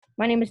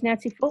My name is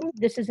Nancy Fulton.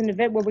 This is an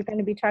event where we're going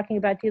to be talking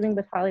about dealing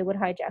with Hollywood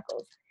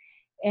hijackals.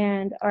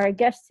 And our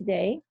guest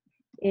today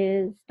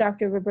is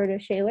Dr. Roberta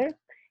Shaler,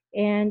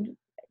 and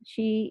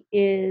she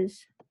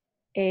is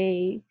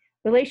a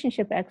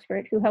relationship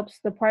expert who helps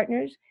the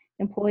partners,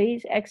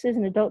 employees, exes,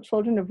 and adult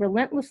children of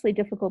relentlessly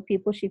difficult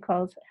people she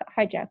calls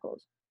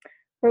hijackals.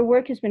 Her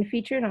work has been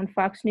featured on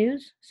Fox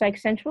News, Psych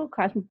Central,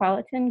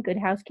 Cosmopolitan, Good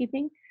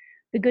Housekeeping,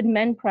 The Good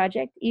Men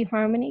Project,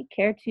 eHarmony,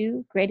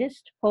 Care2,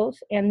 Greatest, Pulse,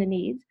 and The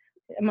Needs,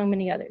 among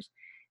many others.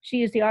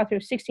 She is the author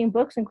of 16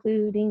 books,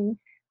 including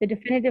The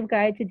Definitive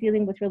Guide to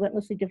Dealing with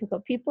Relentlessly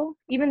Difficult People.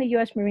 Even the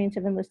U.S. Marines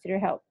have enlisted her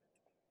help.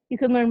 You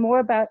can learn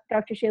more about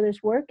Dr.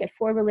 Shaler's work at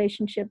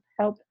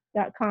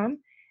forrelationshiphelp.com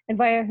and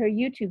via her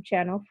YouTube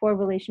channel, For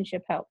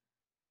Relationship Help.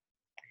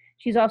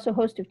 She's also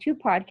host of 2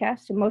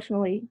 podcasts,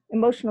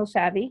 Emotional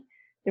Savvy,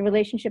 The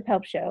Relationship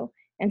Help Show,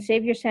 and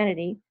Save Your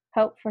Sanity,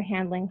 Help for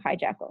Handling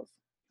Hijackals.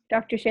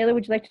 Dr. Shaler,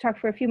 would you like to talk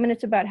for a few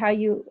minutes about how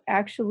you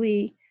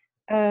actually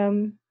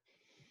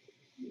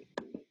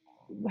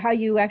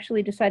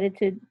decided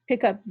to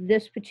pick up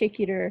this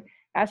particular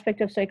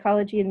aspect of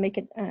psychology and make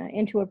it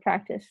into a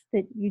practice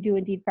that you do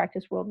indeed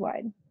practice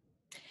worldwide?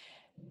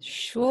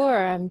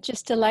 Sure. I'm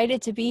just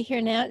delighted to be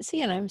here,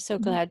 Nancy, and I'm so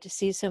glad to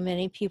see so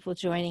many people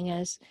joining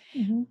us.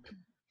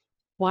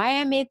 Why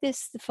I made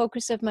this the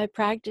focus of my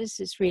practice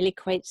is really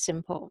quite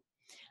simple.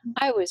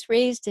 I was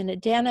raised in a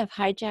den of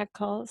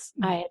hijackals.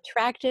 I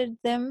attracted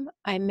them,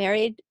 I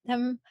married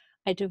them,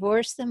 I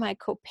divorced them, I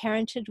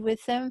co-parented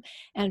with them,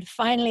 and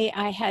finally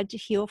I had to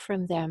heal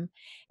from them.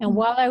 And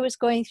while I was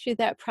going through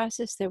that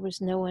process, there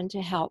was no one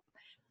to help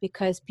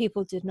because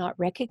people did not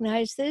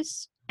recognize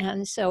this.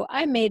 And so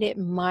I made it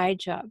my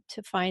job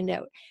to find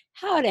out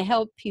how to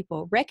help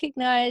people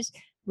recognize,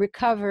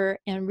 recover,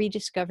 and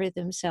rediscover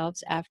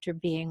themselves after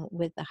being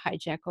with a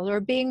hijackal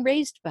or being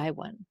raised by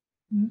one.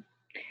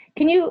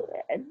 Can you,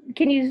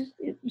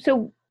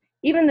 so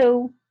even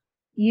though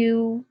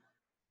you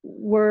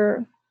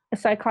were a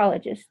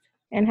psychologist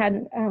and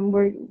had,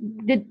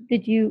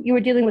 you were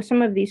dealing with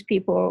some of these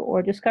people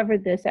or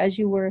discovered this as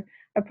you were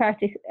a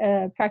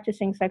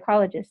practicing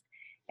psychologist,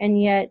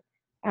 and yet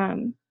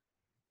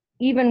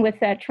even with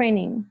that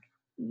training,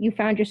 you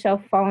found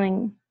yourself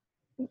falling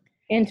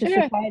into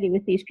society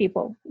with these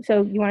people.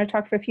 So you want to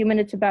talk for a few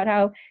minutes about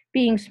how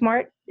being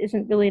smart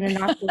isn't really an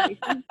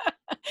inoculation?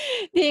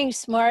 Being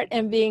smart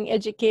and being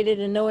educated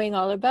and knowing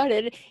all about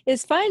it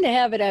is fine to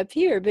have it up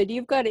here, but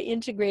you've got to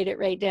integrate it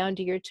right down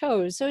to your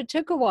toes. So it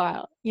took a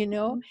while, you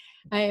know.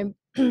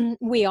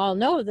 We all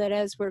know that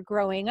as we're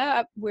growing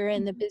up, we're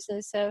in the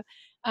business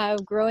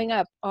of growing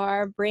up.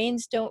 Our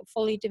brains don't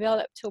fully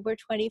develop till we're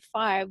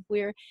 25.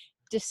 We're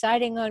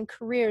deciding on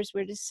careers,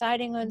 we're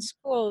deciding on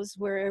schools,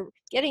 we're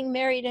getting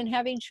married and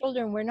having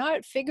children. We're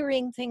not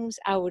figuring things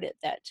out at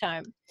that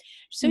time.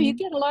 So you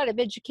get a lot of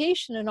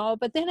education and all,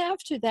 but then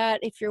after that,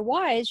 if you're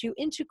wise, you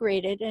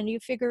integrate it and you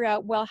figure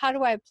out, well, how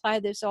do I apply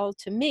this all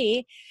to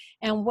me?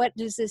 And what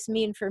does this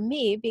mean for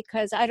me?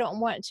 Because I don't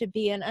want to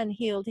be an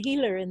unhealed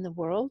healer in the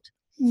world.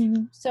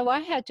 So I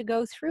had to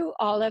go through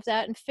all of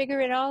that and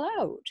figure it all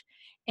out.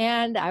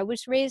 And I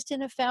was raised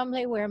in a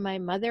family where my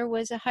mother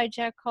was a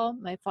hijackal.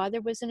 My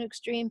father was an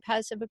extreme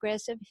passive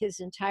aggressive.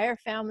 His entire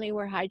family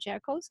were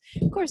hijackals.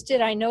 Of course,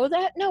 did I know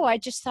that? No, I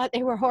just thought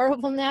they were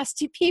horrible,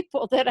 nasty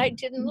people that I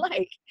didn't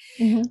like.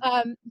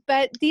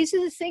 But these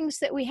are the things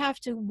that we have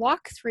to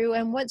walk through.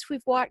 And once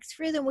we've walked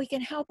through them, we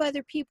can help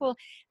other people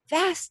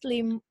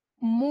vastly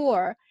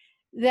more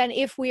than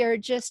if we are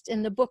just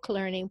in the book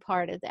learning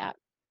part of that.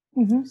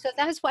 So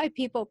that's why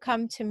people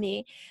come to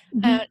me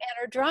and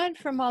are drawn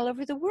from all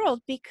over the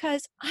world,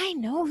 because I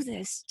know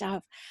this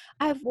stuff.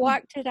 I've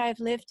walked it, I've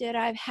lived it,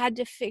 I've had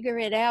to figure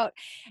it out.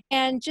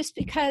 And just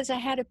because I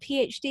had a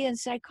PhD in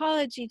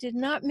psychology did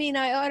not mean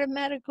I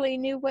automatically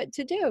knew what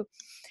to do.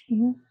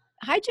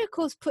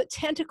 Hijackals put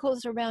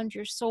tentacles around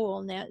your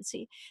soul,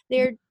 Nancy.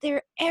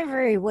 They're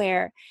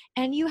everywhere,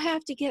 and you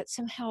have to get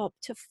some help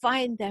to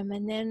find them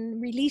and then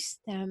release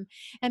them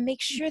and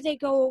make sure they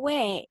go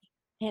away.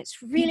 And it's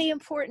really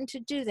important to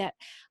do that.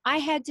 I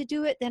had to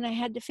do it, then I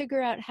had to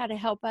figure out how to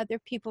help other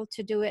people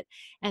to do it.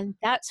 And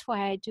that's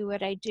why I do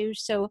what I do.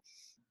 So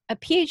a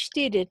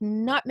PhD did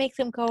not make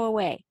them go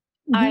away.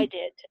 I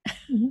did.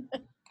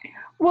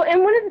 Well,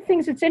 and one of the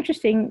things that's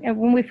interesting, and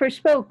when we first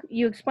spoke,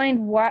 you explained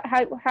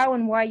how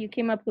and why you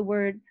came up with the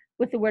word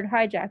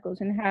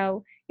hijackals and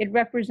how it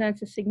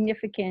represents a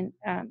significant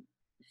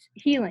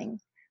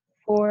healing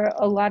for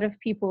a lot of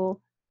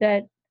people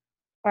that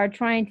are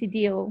trying to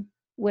deal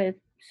with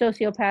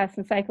sociopaths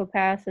and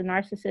psychopaths and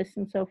narcissists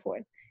and so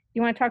forth.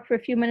 You want to talk for a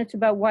few minutes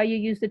about why you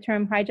use the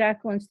term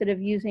hijackal instead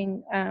of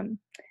using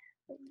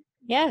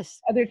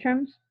other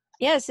terms?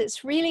 Yes,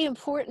 it's really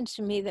important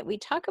to me that we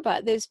talk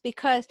about this,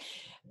 because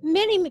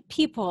many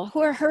people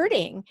who are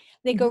hurting,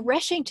 they go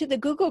rushing to the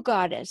Google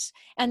goddess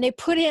and they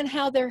put in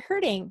how they're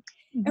hurting.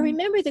 And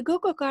remember, the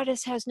Google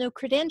goddess has no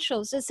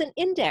credentials. It's an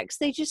index.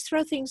 They just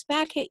throw things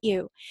back at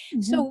you.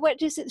 So what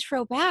does it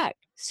throw back?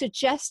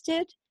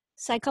 Suggested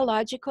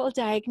psychological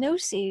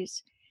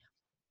diagnoses.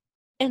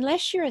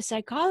 unless you're a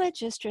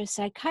psychologist or a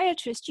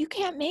psychiatrist, you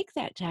can't make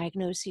that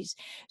diagnosis.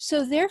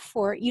 So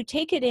therefore, you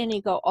take it in and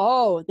you go,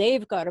 oh,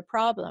 they've got a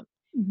problem.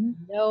 Mhm.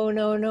 No,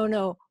 no, no,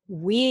 no.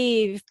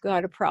 We've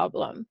got a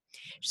problem.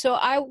 So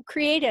I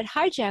created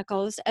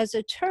hijackals as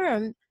a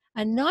term,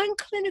 a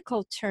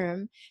non-clinical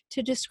term,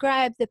 to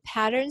describe the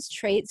patterns,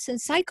 traits, and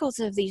cycles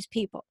of these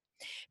people.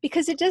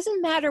 Because it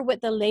doesn't matter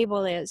what the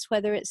label is,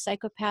 whether it's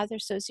psychopath or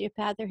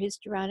sociopath or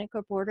histrionic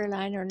or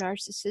borderline or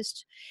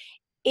narcissist.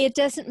 It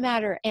doesn't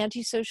matter,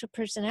 antisocial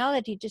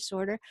personality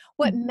disorder.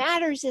 What Mhm.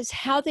 matters is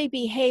how they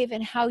behave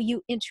and how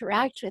you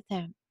interact with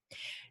them.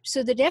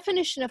 So the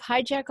definition of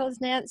hijackals,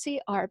 Nancy,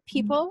 are Mhm.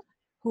 people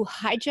who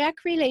hijack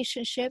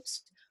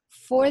relationships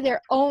for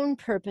their own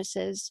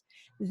purposes,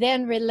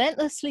 then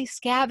relentlessly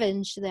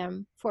scavenge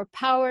them for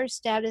power,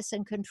 status,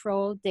 and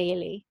control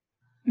daily.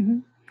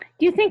 Mhm.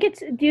 Do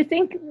you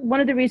think one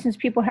of the reasons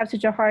people have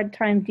such a hard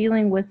time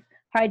dealing with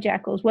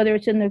hijackals, whether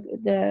it's in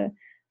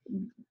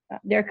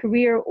their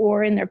career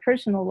or in their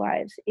personal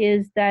lives,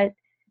 is that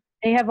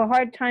they have a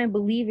hard time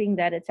believing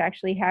that it's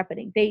actually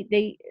happening?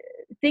 They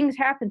things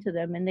happen to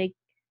them and they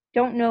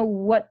don't know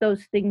what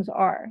those things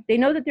are. They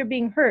know that they're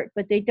being hurt,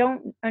 but they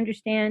don't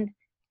understand.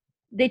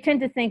 They tend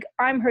to think,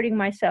 I'm hurting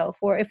myself,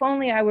 or if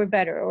only I were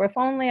better, or if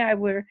only I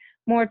were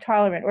more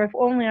tolerant, or if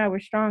only I were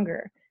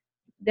stronger,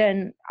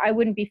 then I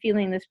wouldn't be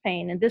feeling this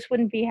pain and this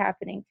wouldn't be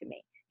happening to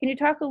me. Can you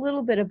talk a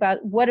little bit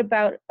about what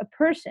about a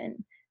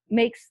person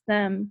makes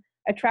them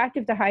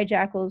attractive to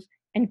hijackals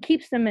and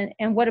keeps them in,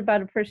 and what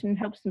about a person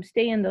helps them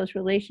stay in those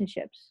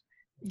relationships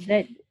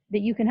that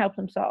you can help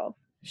them solve?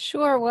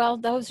 Sure. Well,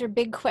 those are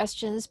big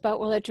questions, but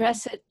we'll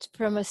address it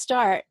from a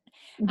start.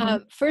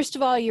 Mm-hmm. First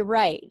of all, you're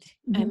right.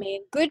 I Mm-hmm.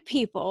 mean, good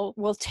people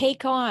will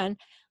take on,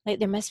 like,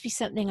 there must be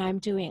something I'm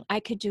doing. I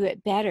could do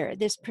it better.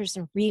 This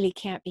person really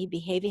can't be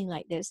behaving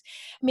like this.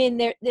 I mean,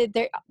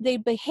 they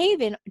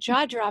behave in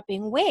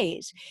jaw-dropping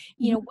ways.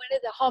 You know, Mm-hmm. one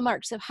of the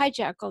hallmarks of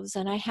hijackals,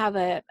 and I have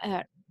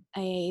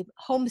a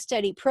home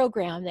study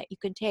program that you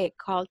can take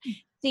called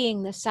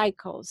Seeing the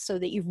Cycles, so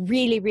that you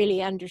really,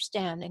 really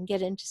understand and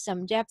get into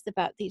some depth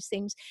about these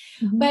things.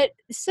 Mm-hmm. But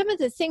some of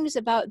the things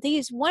about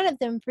these, one of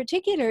them in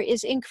particular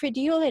is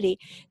incredulity.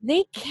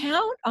 They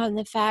count on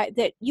the fact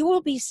that you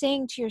will be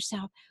saying to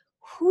yourself,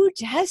 who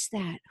does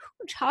that?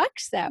 Who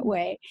talks that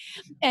way?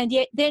 And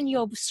yet then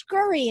you'll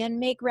scurry and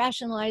make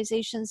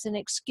rationalizations and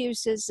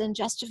excuses and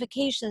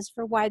justifications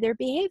for why they're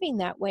behaving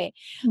that way.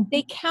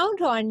 They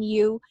count on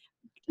you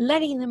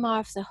letting them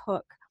off the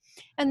hook.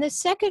 And the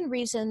second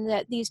reason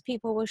that these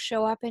people will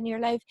show up in your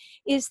life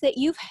is that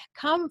you've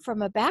come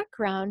from a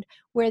background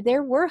where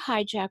there were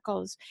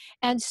hijackals.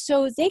 And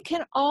so they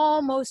can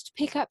almost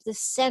pick up the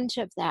scent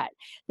of that.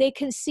 They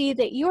can see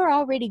that you're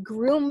already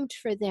groomed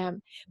for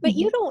them. But Mm-hmm.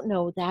 you don't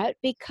know that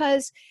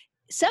because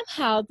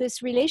somehow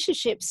this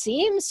relationship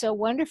seems so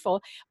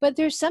wonderful, but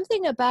there's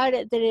something about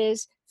it that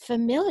is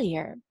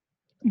familiar.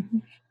 Mm-hmm.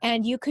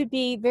 And you could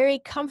be very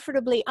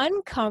comfortably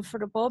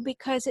uncomfortable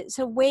because it's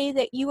a way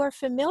that you are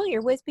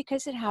familiar with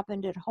because it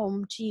happened at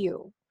home to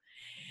you.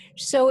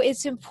 So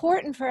it's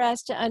important for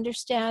us to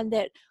understand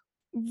that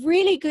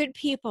really good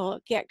people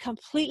get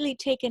completely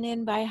taken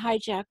in by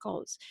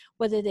hijackals,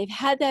 whether they've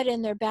had that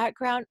in their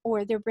background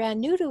or they're brand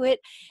new to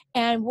it.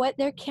 And what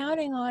they're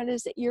counting on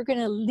is that you're going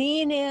to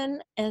lean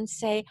in and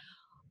say,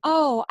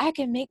 oh, I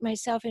can make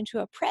myself into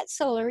a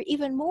pretzel or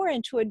even more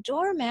into a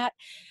doormat,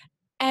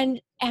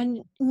 and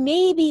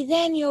maybe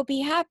then you'll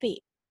be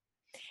happy.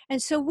 And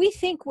so we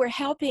think we're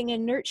helping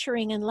and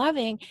nurturing and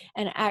loving,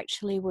 and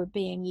actually we're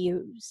being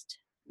used.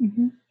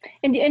 Mm-hmm.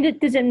 And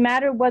does it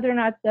matter whether or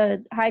not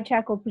the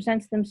hijackal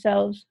presents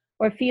themselves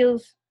or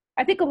feels?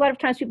 I think a lot of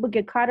times people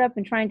get caught up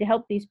in trying to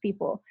help these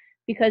people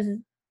because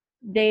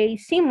they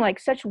seem like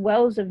such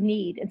wells of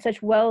need and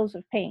such wells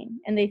of pain,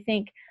 and they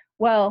think,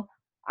 well,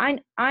 I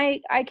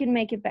can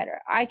make it better.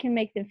 I can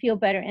make them feel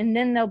better, and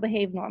then they'll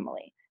behave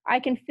normally. I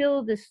can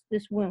fill this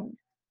wound,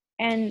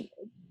 and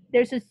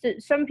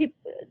some people.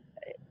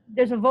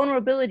 There's a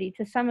vulnerability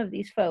to some of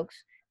these folks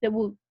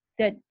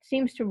that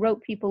seems to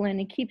rope people in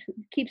and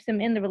keeps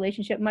them in the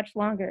relationship much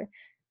longer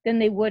than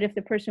they would if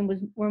the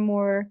person were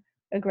more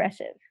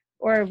aggressive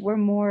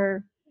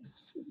or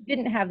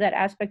didn't have that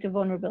aspect of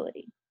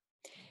vulnerability.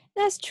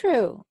 That's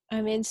true.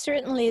 I mean,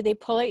 certainly they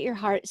pull at your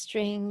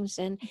heartstrings,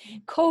 and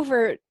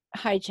covert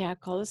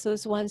hijackals,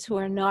 those ones who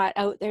are not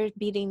out there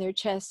beating their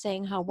chest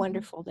saying how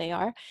wonderful they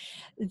are,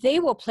 they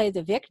will play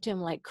the victim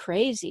like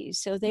crazy.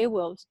 So they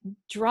will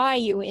draw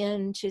you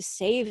in to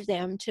save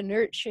them, to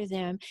nurture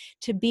them,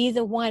 to be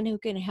the one who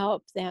can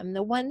help them,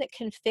 the one that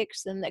can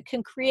fix them, that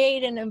can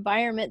create an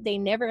environment they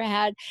never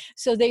had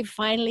so they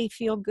finally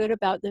feel good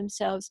about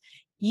themselves.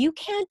 You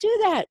can't do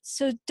that,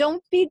 so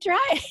don't be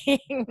trying.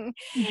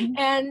 Mm-hmm.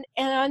 And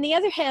on the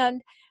other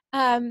hand,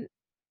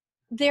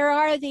 there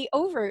are the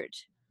overt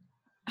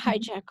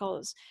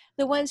hijackals,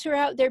 the ones who are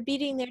out there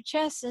beating their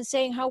chests and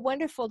saying how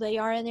wonderful they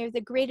are and they're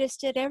the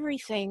greatest at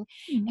everything,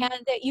 Mm-hmm. and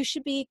that you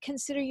should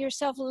consider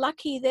yourself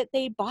lucky that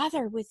they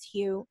bother with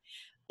you.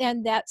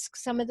 And that's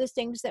some of the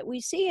things that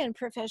we see in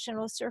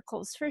professional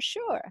circles for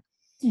sure.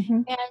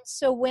 Mm-hmm. And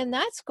so when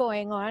that's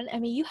going on, I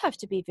mean, you have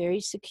to be very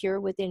secure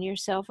within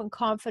yourself and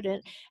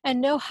confident and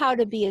know how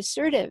to be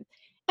assertive.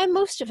 And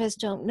most of us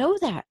don't know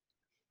that.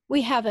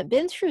 We haven't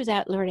been through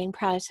that learning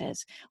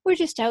process. We're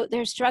just out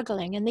there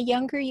struggling. And the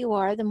younger you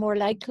are, the more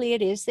likely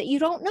it is that you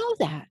don't know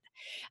that.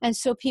 And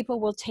so people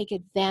will take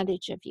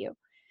advantage of you.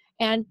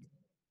 And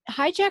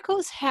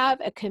hijackals have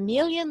a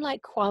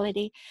chameleon-like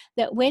quality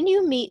that when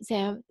you meet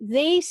them,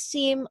 they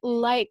seem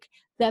like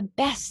the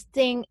best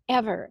thing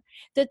ever,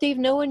 that they've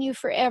known you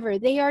forever.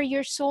 They are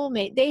your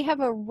soulmate. They have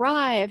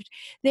arrived.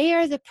 They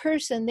are the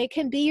person. They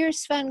can be your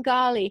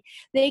Svengali.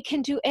 They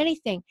can do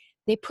anything.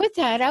 They put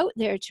that out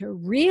there to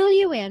reel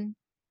you in.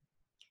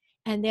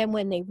 And then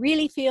when they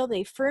really feel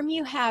they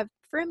firmly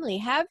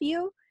have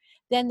you,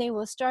 then they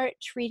will start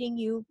treating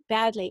you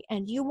badly.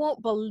 And you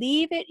won't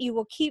believe it. You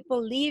will keep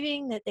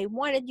believing that they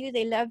wanted you,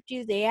 they loved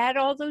you, they had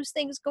all those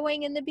things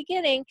going in the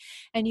beginning.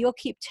 And you'll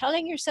keep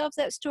telling yourself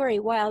that story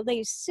while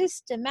they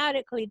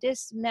systematically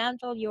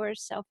dismantle your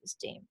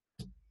self-esteem.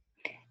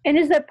 And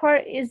is that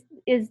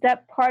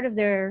part of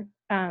their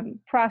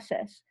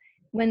process,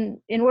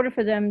 when in order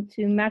for them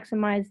to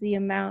maximize the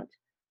amount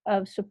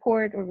of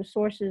support or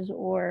resources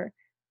or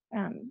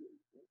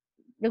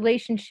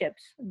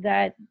relationships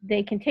that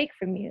they can take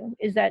from you,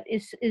 is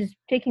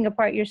taking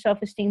apart your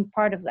self-esteem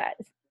part of that,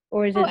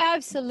 or is Oh, it?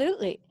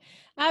 absolutely.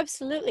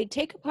 Absolutely.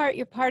 Take apart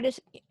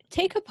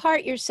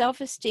your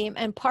self-esteem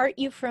and part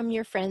you from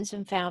your friends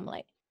and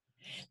family.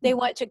 They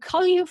want to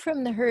cull you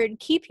from the herd,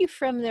 keep you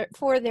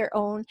for their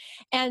own,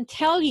 and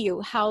tell you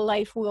how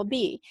life will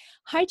be.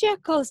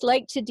 Hijackals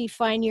like to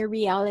define your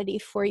reality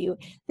for you.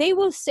 They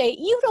will say,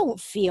 you don't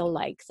feel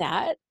like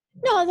that.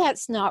 No,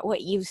 that's not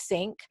what you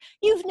think.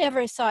 You've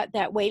never thought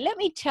that way. Let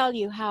me tell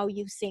you how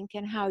you think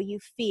and how you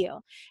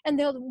feel. And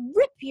they'll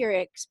rip your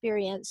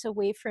experience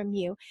away from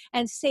you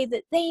and say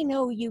that they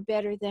know you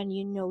better than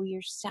you know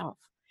yourself.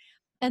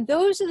 And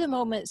those are the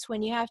moments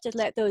when you have to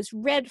let those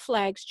red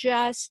flags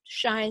just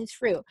shine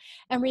through.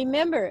 And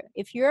remember,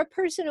 if you're a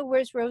person who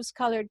wears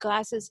rose-colored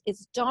glasses,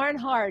 it's darn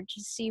hard to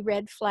see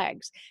red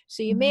flags.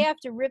 So you may have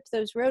to rip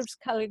those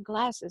rose-colored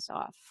glasses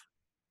off.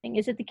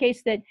 Is it the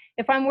case that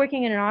if I'm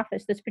working in an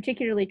office that's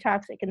particularly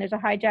toxic and there's a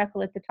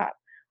hijackal at the top,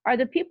 are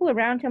the people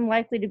around him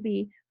likely to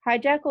be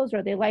hijackals, or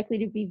are they likely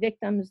to be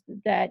victims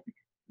that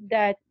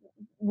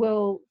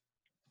will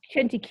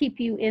tend to keep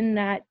you in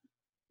that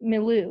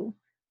milieu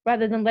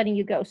rather than letting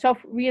you go,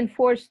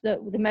 self-reinforce the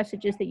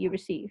messages that you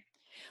receive?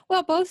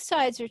 Well, both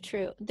sides are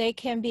true. They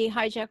can be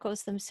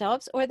hijackals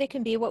themselves, or they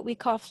can be what we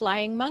call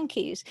flying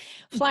monkeys.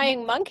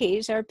 Flying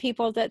monkeys are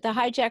people that the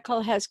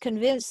hijackal has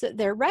convinced that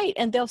they're right,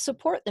 and they'll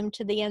support them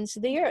to the ends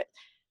of the earth.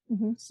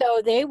 Mm-hmm.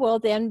 So they will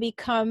then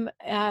become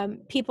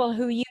people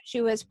who use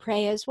you as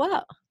prey as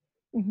well.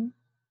 Mm-hmm.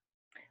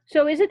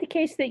 So is it the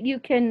case that you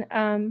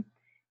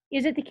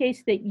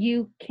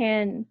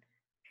can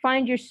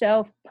find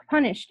yourself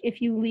punished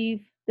if you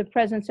leave the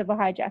presence of a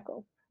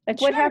hijackal? Like,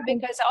 what Sure,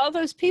 happens? because all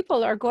those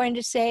people are going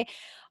to say,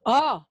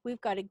 oh, we've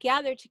got to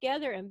gather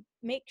together and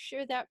make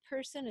sure that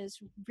person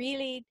is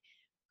really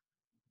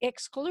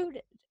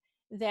excluded,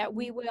 that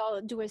we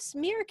will do a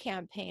smear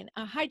campaign.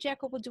 A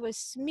hijackal will do a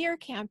smear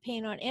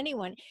campaign on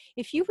anyone.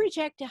 If you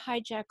reject a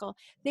hijackal,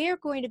 they are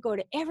going to go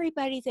to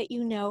everybody that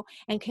you know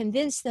and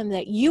convince them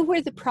that you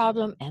were the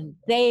problem and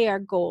they are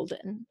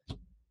golden.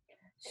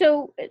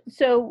 So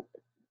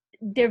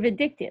they're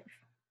vindictive.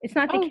 It's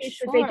not the Oh, case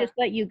that they sure. just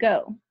let you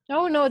go.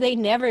 Oh, no, they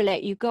never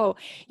let you go.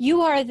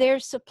 You are their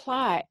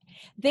supply.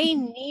 They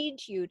need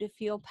you to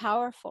feel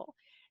powerful.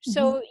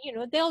 So,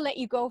 they'll let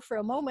you go for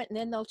a moment and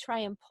then they'll try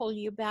and pull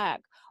you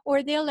back.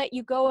 Or they'll let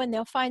you go and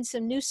they'll find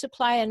some new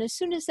supply. And as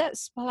soon as that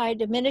supply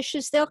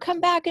diminishes, they'll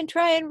come back and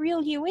try and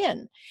reel you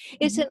in.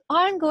 It's an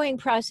ongoing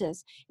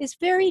process. It's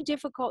very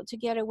difficult to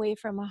get away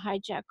from a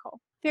hijackal.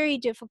 Very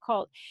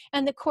difficult.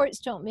 And the courts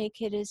don't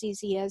make it as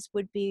easy as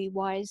would be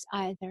wise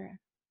either.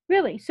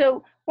 Really?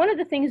 So one of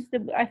the things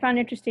that I found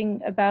interesting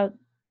about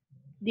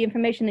the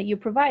information that you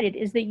provided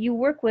is that you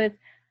work with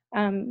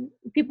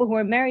people who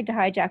are married to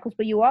hijackals,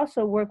 but you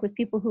also work with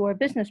people who are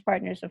business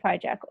partners of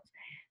hijackals.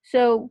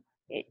 So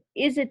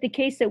is it the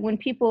case that when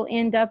people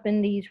end up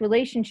in these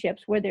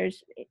relationships where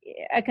there's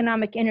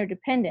economic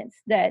interdependence,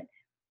 that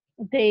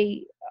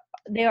they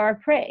are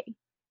prey,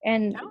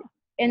 and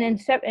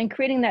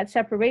creating that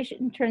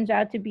separation turns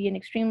out to be an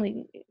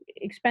extremely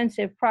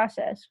expensive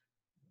process?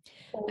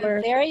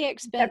 A very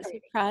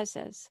expensive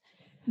process,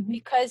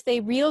 because they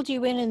reeled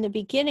you in the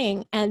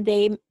beginning, and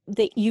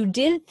you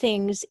did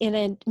things in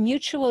a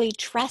mutually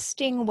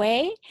trusting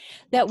way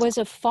that was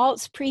a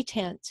false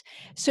pretense.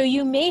 So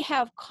you may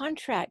have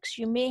contracts,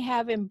 you may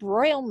have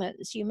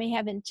embroilments, you may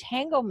have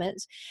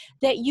entanglements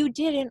that you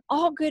did in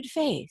all good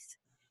faith.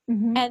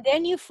 And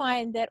then you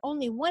find that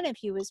only one of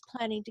you is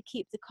planning to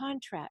keep the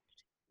contract.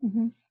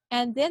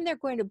 And then they're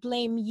going to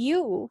blame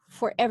you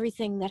for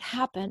everything that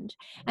happened.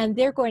 And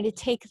they're going to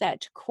take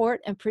that to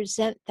court and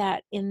present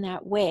that in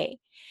that way.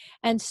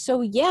 And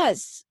so,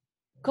 yes,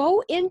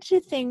 go into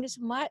things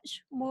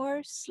much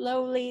more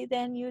slowly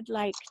than you'd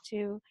like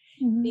to,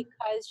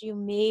 because you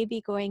may be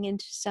going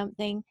into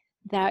something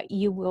that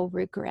you will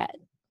regret.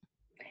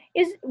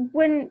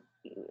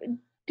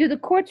 Do the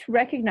courts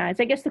recognize,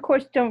 I guess the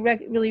courts don't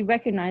really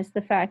recognize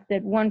the fact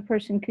that one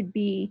person could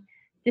be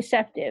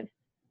deceptive,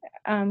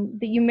 that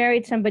you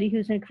married somebody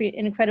who's an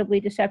incredibly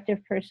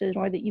deceptive person,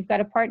 or that you've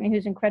got a partner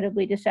who's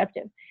incredibly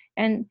deceptive.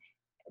 And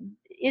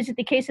is it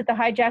the case that the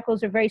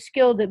hijackals are very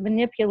skilled at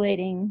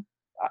manipulating,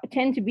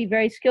 tend to be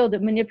very skilled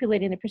at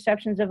manipulating the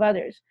perceptions of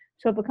others?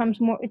 So it becomes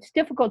it's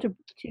difficult to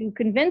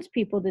convince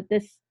people that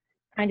this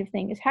kind of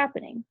thing is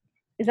happening.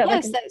 Is that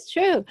yes, that's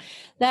true.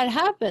 That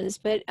happens.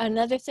 But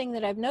another thing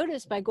that I've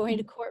noticed by going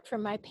to court for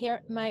my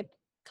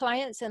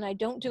clients, and I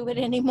don't do it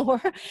anymore,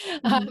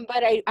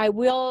 but I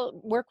will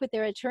work with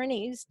their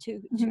attorneys to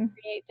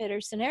create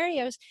better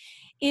scenarios,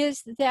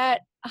 is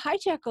that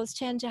hijackals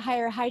tend to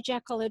hire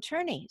hijackal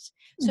attorneys.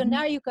 So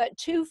now you've got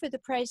two for the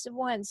price of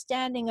one,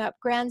 standing up,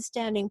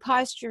 grandstanding,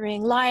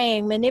 posturing,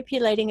 lying,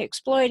 manipulating,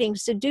 exploiting,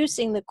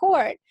 seducing the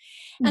court.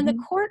 And the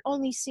court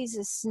only sees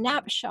a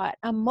snapshot,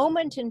 a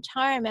moment in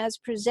time as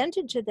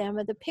presented to them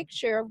of the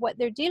picture of what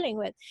they're dealing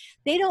with.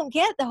 They don't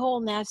get the whole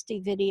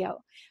nasty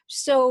video.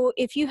 So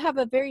if you have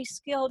a very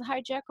skilled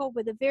hijackal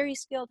with a very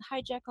skilled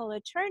hijackal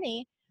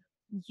attorney,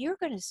 you're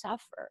going to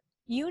suffer.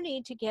 You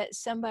need to get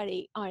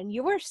somebody on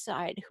your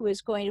side who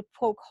is going to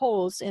poke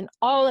holes in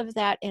all of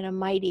that in a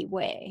mighty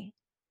way.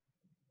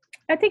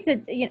 I think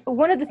that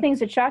one of the things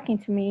that's shocking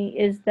to me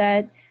is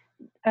that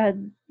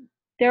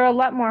there are a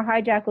lot more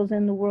hijackals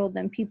in the world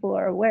than people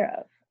are aware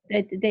of.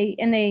 They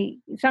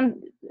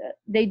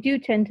do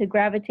tend to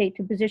gravitate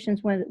to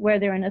positions where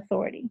they're in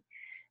authority.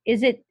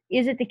 Is it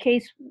the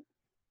case?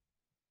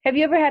 Have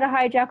you ever had a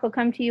hijackal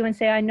come to you and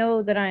say, "I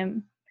know that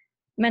I'm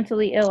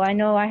mentally ill. I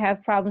know I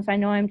have problems. I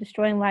know I'm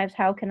destroying lives.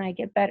 How can I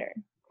get better?"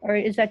 Or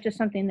is that just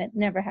something that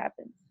never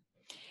happens?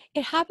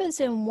 It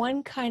happens in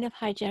one kind of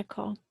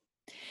hijackal.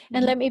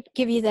 And let me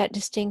give you that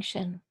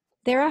distinction.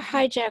 There are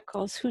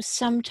hijackals who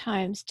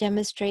sometimes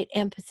demonstrate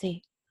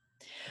empathy.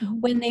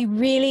 When they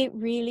really,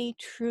 really,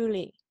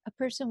 truly, a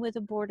person with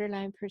a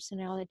borderline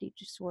personality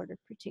disorder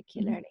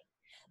particularly,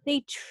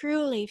 they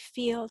truly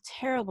feel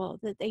terrible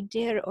that they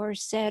did or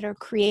said or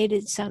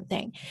created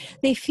something.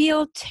 They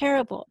feel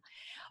terrible,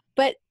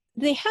 but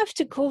they have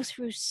to go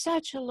through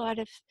such a lot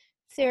of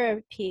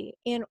therapy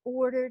in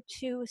order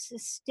to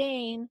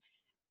sustain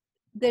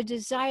the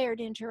desired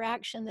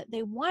interaction that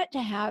they want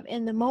to have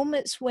in the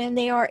moments when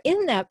they are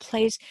in that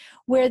place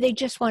where they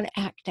just want to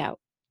act out.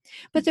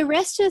 But the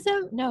rest of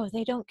them, no,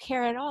 they don't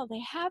care at all.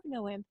 They have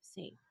no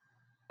empathy.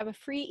 I have a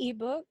free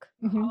ebook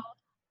called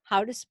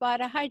How to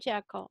Spot a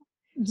Hijackal.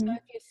 So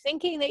if you're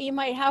thinking that you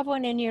might have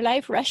one in your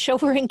life, rush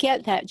over and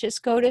get that.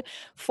 Just go to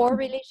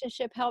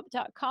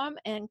forrelationshiphelp.com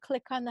and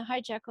click on the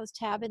hijackals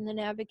tab in the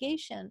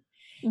navigation.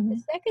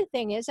 The second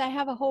thing is I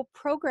have a whole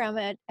program,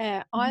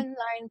 an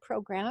online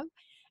program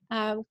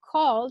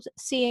called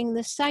Seeing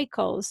the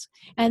Cycles,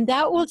 and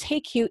that will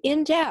take you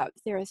in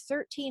depth. There are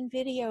 13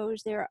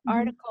 videos, there are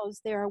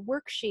articles, there are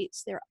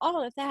worksheets, there are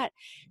all of that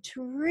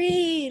to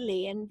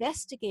really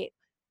investigate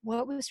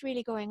what was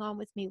really going on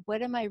with me.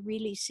 What am I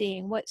really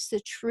seeing? What's the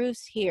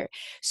truth here?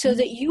 So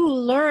that you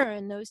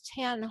learn those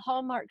 10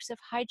 hallmarks of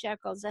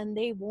hijackals and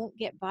they won't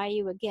get by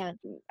you again.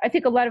 I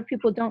think a lot of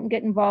people don't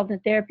get involved in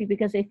therapy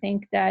because they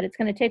think that it's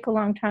going to take a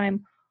long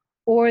time,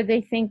 or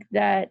they think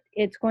that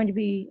it's going to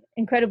be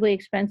incredibly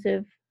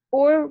expensive,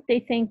 or they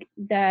think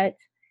that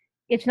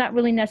it's not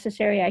really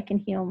necessary, I can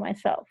heal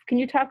myself. Can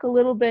you talk a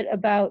little bit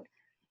about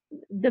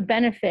the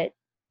benefit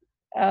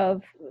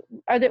of,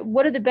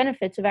 what are the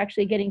benefits of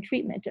actually getting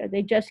treatment? Are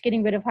they just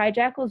getting rid of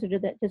hijackals, or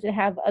does it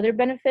have other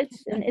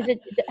benefits? And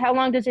how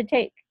long does it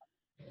take?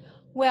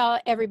 Well,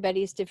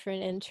 everybody's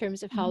different in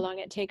terms of how long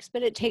it takes,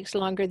 but it takes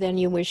longer than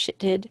you wish it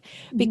did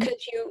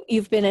because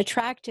you've been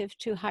attractive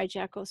to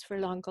hijackals for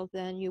longer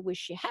than you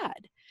wish you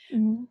had.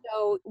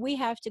 So we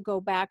have to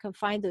go back and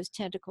find those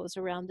tentacles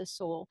around the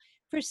soul.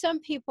 For some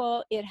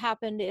people, it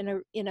happened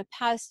in a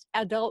past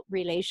adult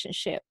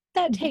relationship.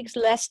 That takes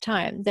less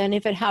time than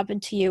if it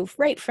happened to you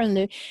right from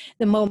the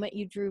moment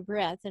you drew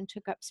breath and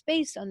took up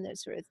space on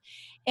this earth.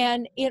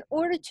 And in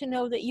order to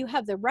know that you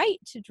have the right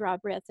to draw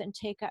breath and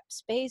take up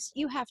space,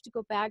 you have to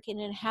go back and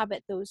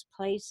inhabit those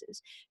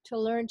places to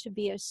learn to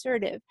be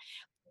assertive.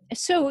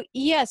 So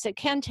yes, it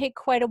can take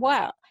quite a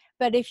while.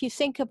 But if you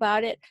think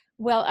about it,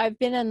 well, I've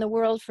been in the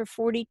world for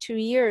 42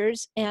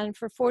 years, and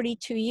for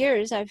 42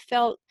 years, I've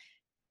felt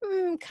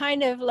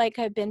kind of like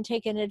I've been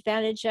taken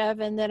advantage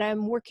of, and that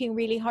I'm working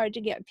really hard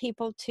to get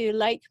people to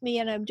like me,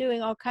 and I'm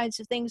doing all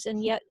kinds of things,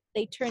 and yet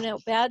they turn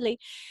out badly.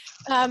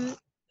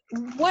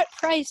 What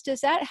price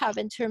does that have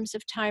in terms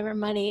of time or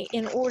money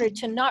in order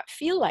to not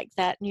feel like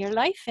that in your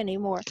life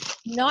anymore,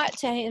 not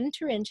to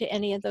enter into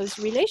any of those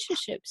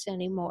relationships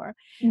anymore?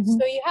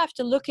 So you have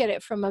to look at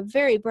it from a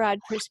very broad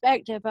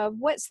perspective of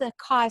what's the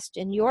cost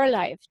in your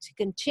life to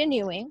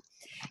continuing,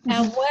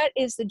 and what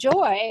is the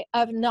joy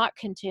of not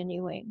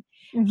continuing.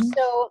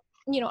 So,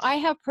 I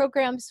have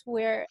programs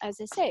where, as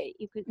I say,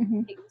 you could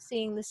take the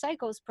Seeing the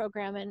Cycles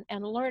program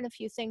and learn a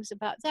few things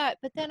about that.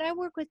 But then I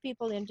work with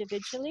people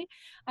individually.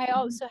 I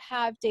also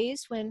have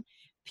days when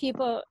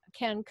people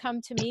can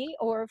come to me,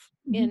 or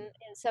in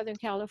Southern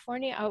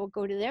California, I will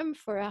go to them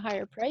for a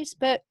higher price.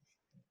 But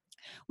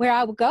where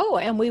I will go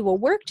and we will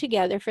work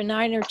together for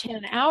 9 or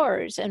 10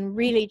 hours and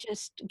really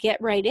just get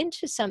right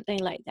into something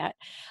like that.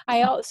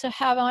 I also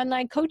have an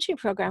online coaching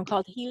program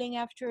called Healing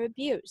After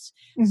Abuse.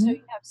 So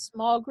you have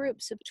small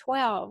groups of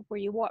 12 where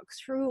you walk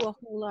through a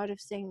whole lot of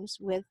things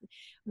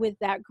with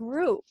that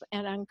group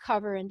and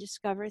uncover and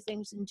discover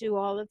things and do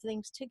all of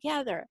things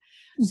together.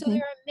 So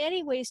there are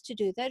many ways to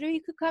do that, or you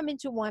could come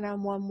into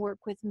one-on-one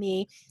work with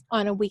me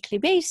on a weekly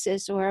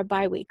basis or a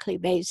bi-weekly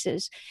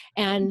basis,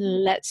 and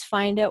let's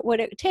find out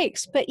what it takes.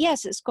 But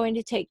yes, it's going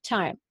to take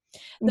time.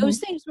 Those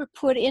things were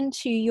put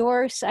into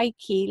your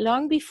psyche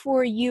long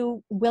before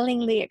you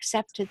willingly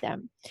accepted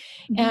them.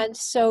 And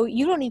so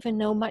you don't even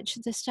know much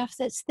of the stuff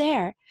that's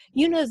there.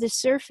 You know the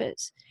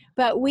surface,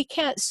 but we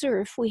can't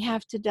surf, we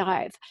have to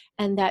dive,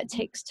 and that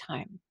takes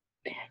time.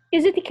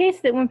 Is it the case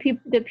that when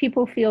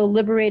people feel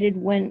liberated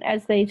when,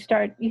 as they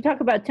start, you talk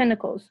about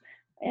tentacles,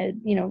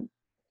 you know,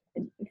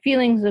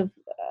 feelings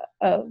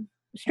of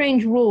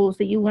strange rules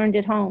that you learned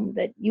at home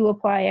that you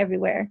apply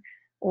everywhere,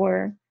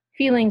 or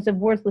feelings of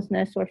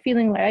worthlessness, or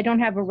feeling like I don't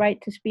have a right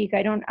to speak,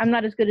 I'm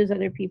not as good as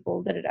other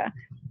people, I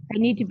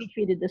need to be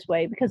treated this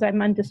way because I'm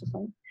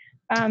undisciplined.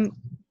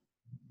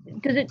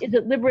 Is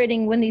it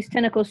liberating when these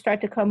tentacles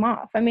start to come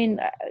off? I mean,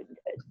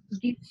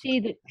 do you see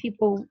that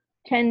people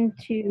tend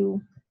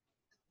to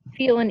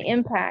feel an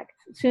impact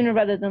sooner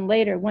rather than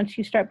later once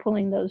you start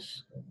pulling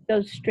those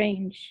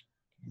strange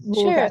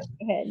rules out of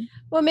your head?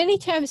 Well, many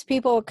times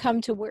people will come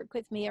to work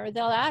with me, or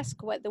they'll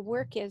ask what the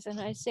work is,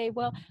 and I say,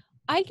 well,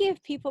 I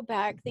give people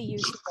back the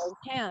use of both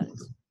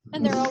hands.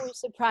 And they're always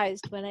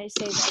surprised when I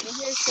say that. And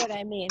here's what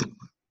I mean.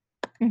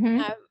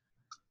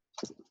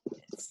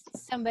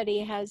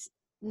 Somebody has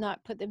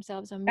not put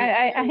themselves on mute.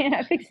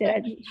 I fixed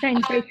it.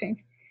 Strange, very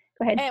strange.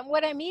 Go ahead. And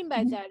what I mean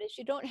by that is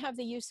you don't have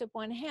the use of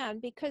one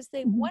hand, because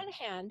the one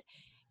hand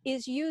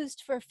is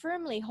used for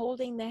firmly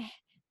holding the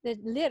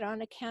lid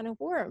on a can of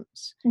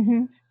worms.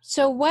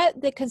 So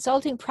what the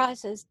consulting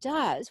process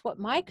does, what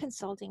my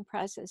consulting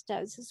process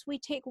does, is we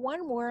take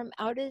one worm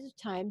out at a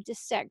time,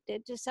 dissect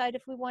it, decide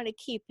if we want to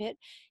keep it,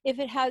 if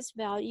it has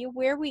value,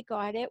 where we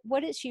got it,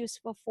 what it's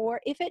useful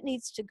for, if it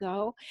needs to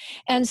go.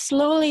 And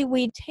slowly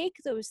we take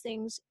those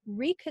things,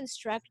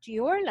 reconstruct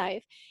your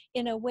life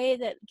in a way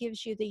that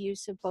gives you the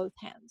use of both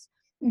hands.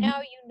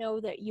 Now you know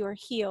that you're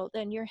healed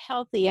and you're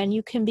healthy and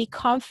you can be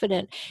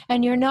confident,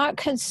 and you're not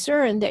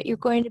concerned that you're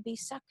going to be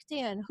sucked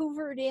in,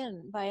 hoovered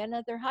in by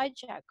another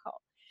hijack call,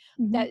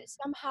 that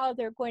somehow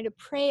they're going to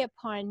prey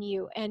upon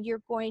you and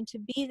you're going to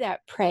be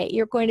that prey.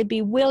 You're going to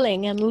be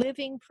willing and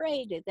living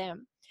prey to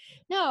them.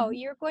 No,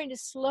 you're going to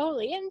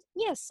slowly, and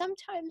yes,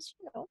 sometimes,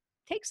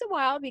 takes a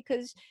while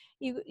because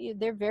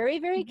they're very,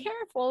 very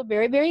careful,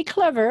 very, very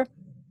clever,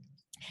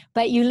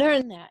 but you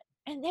learn that.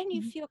 And then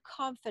you feel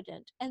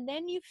confident, and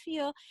then you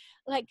feel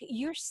like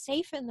you're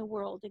safe in the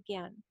world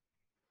again.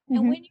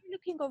 And when you're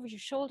looking over your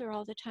shoulder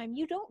all the time,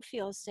 you don't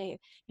feel safe.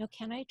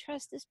 Can I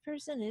trust this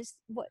person? Is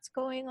what's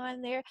going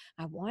on there?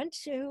 I want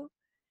to.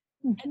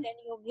 And then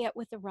you'll get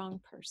with the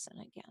wrong person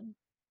again.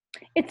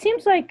 It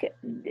seems like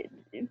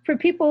for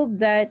people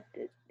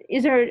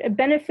is there a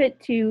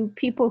benefit to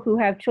people who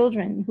have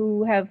children,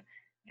 who have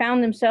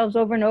found themselves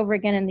over and over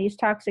again in these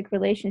toxic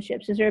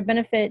relationships? Is there a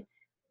benefit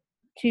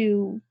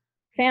to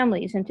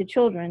families and to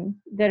children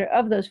that are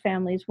of those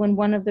families when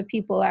one of the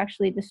people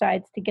actually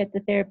decides to get the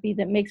therapy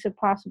that makes it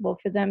possible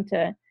for them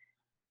to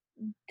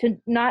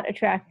not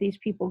attract these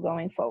people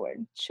going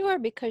forward? Sure,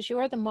 because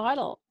you're the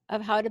model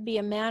of how to be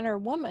a man or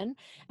woman,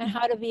 and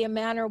how to be a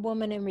man or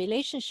woman in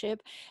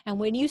relationship. And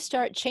when you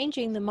start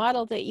changing the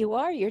model that you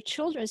are, your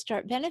children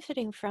start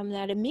benefiting from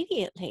that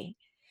immediately.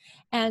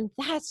 And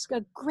that's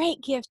a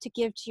great gift to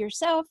give to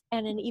yourself,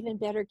 and an even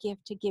better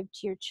gift to give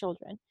to your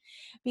children,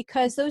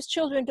 because those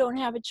children don't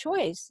have a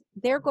choice.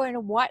 They're going to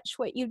watch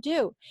what you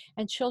do,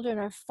 and children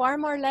are far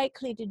more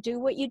likely to do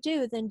what you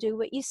do than do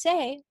what you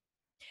say.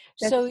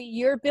 So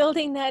you're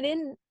building that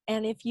in,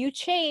 and if you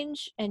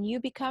change and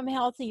you become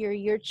healthier,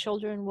 your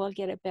children will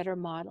get a better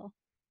model.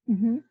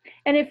 And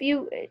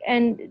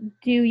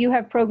do you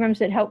have programs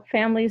that help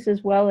families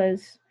as well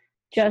as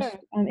just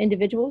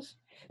individuals?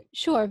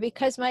 Sure,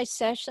 because my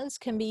sessions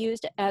can be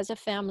used as a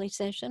family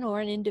session or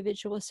an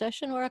individual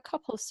session or a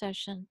couple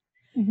session.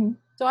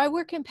 So I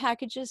work in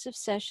packages of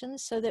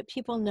sessions so that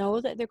people know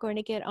that they're going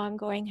to get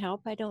ongoing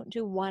help. I don't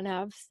do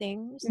one-of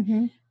things.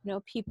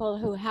 People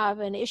who have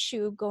an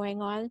issue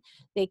going on,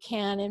 they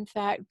can, in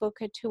fact, book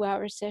a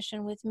 2-hour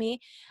session with me,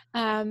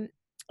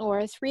 or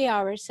a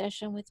 3-hour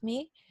session with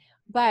me.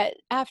 But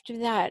after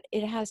that,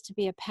 it has to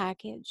be a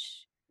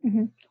package.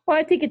 Well,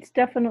 I think it's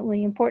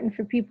definitely important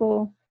for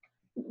people.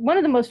 One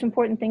of the most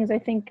important things, I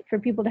think, for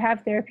people to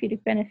have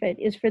therapeutic benefit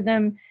is for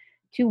them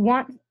to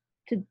want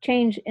to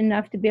change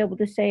enough to be able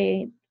to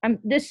say,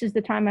 this is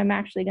the time I'm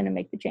actually going to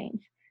make the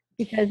change.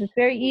 Because it's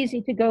very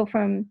easy to go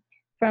from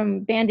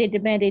Band-Aid to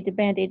Band-Aid to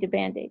Band-Aid to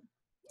Band-Aid.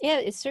 Yeah,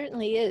 it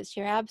certainly is.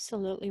 You're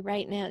absolutely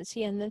right,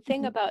 Nancy. And the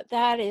thing about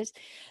that is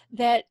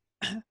that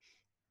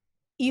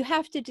you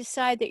have to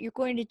decide that you're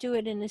going to do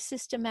it in a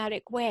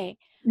systematic way,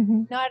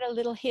 Mhm. not a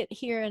little hit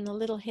here and a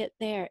little hit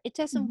there. It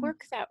doesn't Mhm.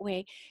 work that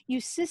way. You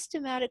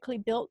systematically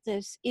built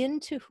this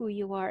into who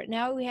you are.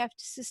 Now we have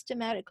to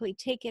systematically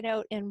take it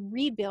out and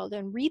rebuild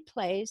and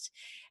replace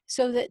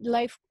so that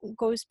life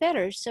goes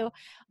better. So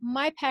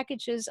my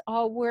packages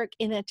all work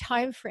in a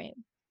time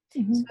frame. So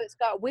Mhm. it's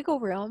got wiggle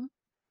room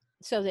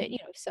so that,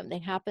 if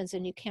something happens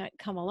and you can't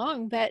come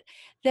along, but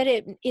that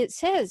it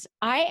says,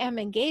 I am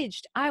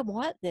engaged. I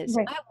want this.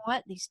 Right. I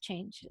want these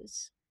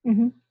changes.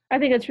 Mhm. I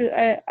think that's true.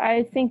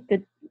 I think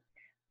that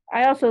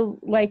I also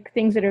like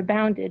things that are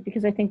bounded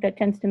because I think that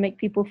tends to make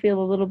people feel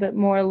a little bit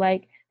more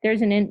like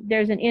there's an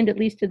end at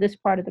least to this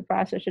part of the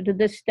process or to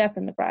this step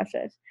in the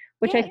process,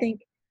 which I Yes. think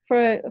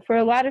for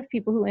a lot of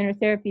people who enter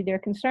therapy, their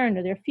concern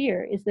or their fear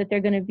is that they're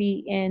going to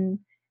be in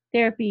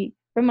therapy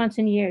for months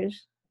and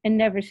years and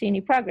never see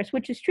any progress,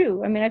 which is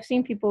true. I mean, I've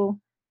seen people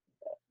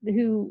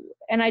who,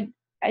 and I,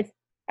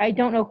 I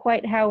don't know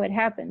quite how it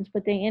happens,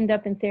 but they end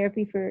up in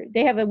therapy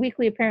they have a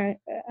weekly apparent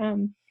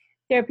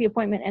therapy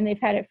appointment and they've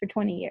had it for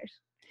 20 years.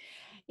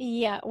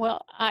 Yeah.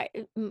 Well, uh-uh.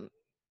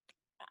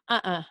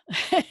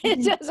 It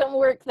Mhm. doesn't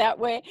work that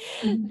way.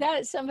 Mhm.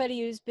 That's somebody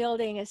who's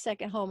building a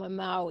second home in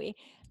Maui.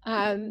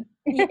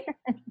 Y-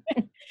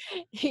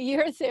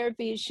 your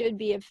therapy should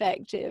be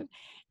effective.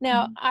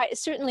 Now, Mhm. I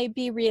certainly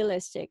be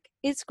realistic.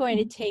 It's going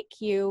to Mhm.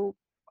 take you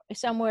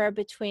somewhere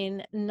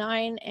between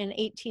 9 and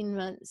 18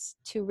 months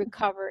to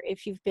recover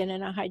if you've been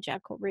in a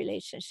hijackal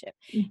relationship.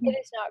 It Mhm.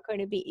 is not going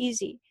to be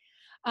easy.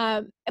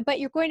 But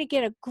you're going to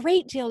get a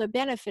great deal of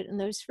benefit in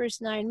those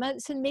first 9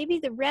 months. And maybe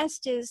the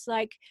rest is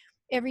like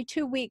every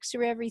 2 weeks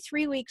or every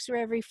 3 weeks or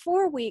every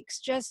 4 weeks,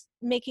 just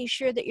making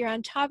sure that you're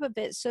on top of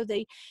it so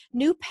the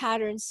new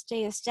patterns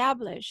stay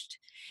established.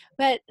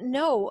 But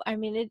no, I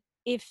mean,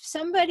 if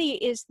somebody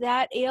is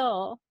that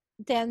ill,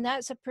 then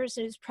that's a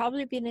person who's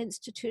probably been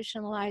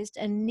institutionalized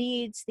and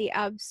needs the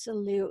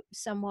absolute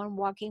someone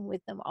walking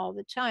with them all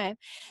the time.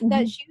 Mhm.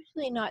 That's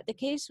usually not the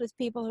case with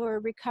people who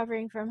are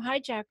recovering from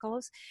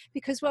hijackals,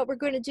 because what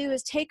we're going to do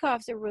is take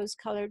off the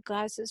rose-colored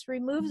glasses,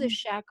 remove the Mhm.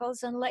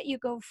 shackles, and let you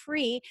go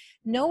free,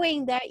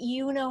 knowing that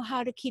you know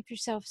how to keep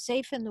yourself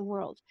safe in the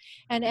world.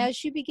 And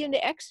as you begin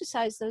to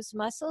exercise those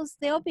muscles,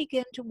 they'll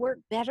begin to work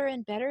better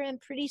and better, and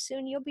pretty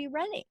soon you'll be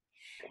running,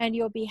 and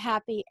you'll be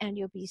happy, and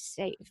you'll be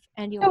safe,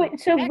 and you'll So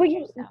respect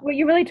yourself. what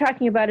you're really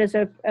talking about is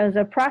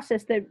a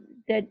process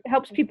that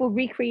helps people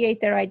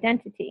recreate their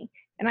identity,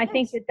 and I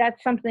think Yes.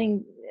 that's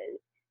something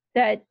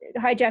that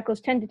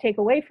hijackals tend to take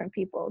away from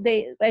people.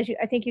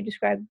 I think you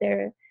described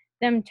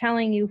them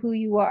telling you who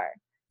you are.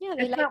 Yeah,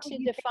 they That's like not what to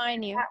you think.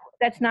 define you.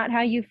 That's not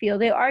how you feel.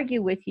 They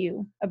argue with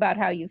you about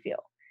how you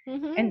feel,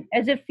 Hmm. and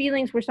as if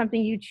feelings were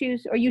something you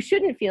choose or you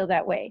shouldn't feel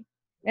that way.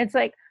 It's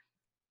like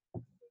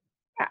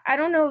I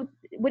don't know.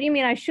 What do you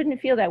mean I shouldn't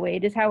feel that way?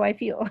 It is how I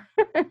feel.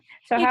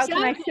 So how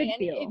can I Exactly. should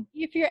And if, feel?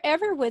 if you're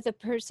ever with a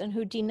person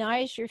who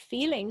denies your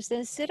feelings,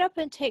 then sit up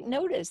and take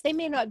notice. They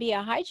may not be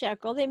a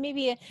hijackal, they may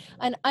be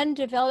an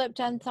undeveloped,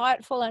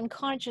 unthoughtful,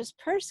 unconscious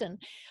person,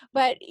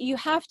 but you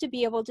have to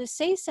be able to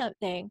say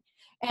something.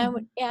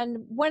 Mhm.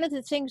 And one of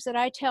the things that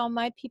I tell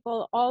my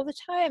people all the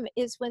time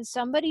is when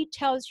somebody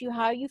tells you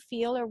how you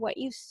feel or what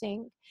you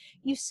think,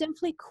 you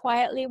simply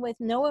quietly, with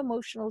no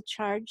emotional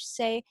charge,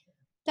 say,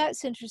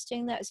 "That's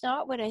interesting. That's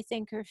not what I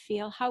think or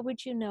feel. How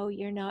would you know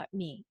you're not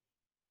me?"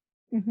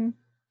 Mhm.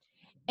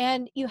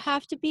 And you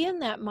have to be in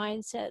that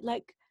mindset.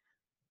 Like,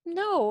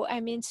 no, I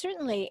mean,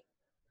 certainly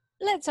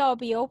let's all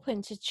be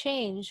open to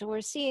change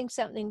or seeing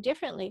something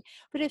differently.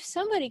 But if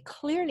somebody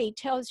clearly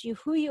tells you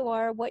who you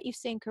are, what you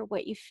think, or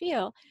what you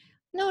feel,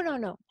 no, no,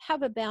 no.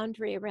 Have a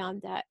boundary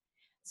around that.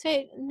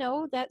 Say,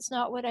 no, that's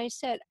not what I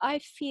said. I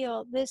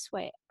feel this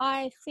way.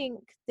 I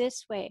think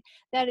this way.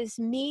 That is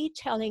me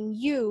telling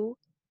you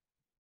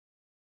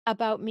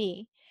about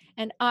me.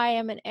 And I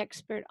am an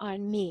expert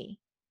on me.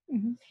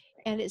 Mhm.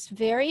 And it's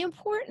very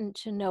important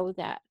to know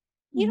that.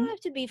 You don't Mhm. have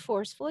to be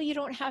forceful. You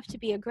don't have to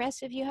be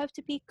aggressive. You have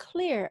to be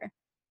clear,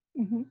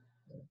 Mhm.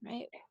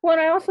 right? Well,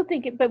 and I also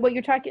think, but what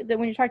you're talking that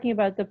when you're talking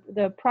about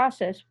the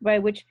process by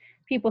which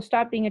people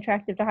stop being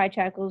attractive to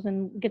hijackals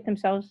and get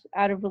themselves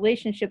out of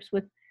relationships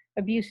with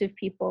abusive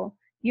people,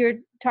 you're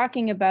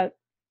talking about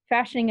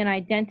fashioning an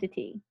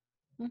identity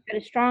that Mhm.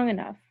 is strong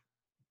enough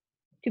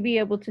to be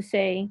able to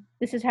say,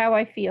 "This is how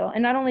I feel,"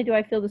 and not only do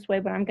I feel this way,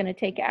 but I'm going to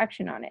take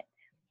action on it.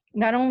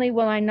 Not only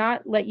will I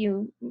not let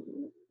you,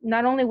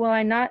 not only will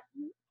I not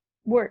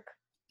work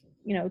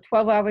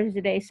 12 hours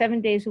a day, 7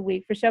 days a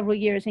week for several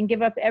years and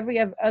give up every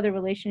other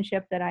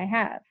relationship that I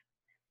have.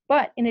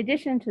 But in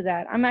addition to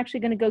that, I'm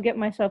actually going to go get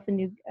myself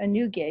a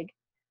new gig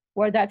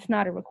where that's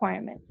not a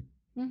requirement.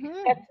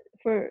 Mhm.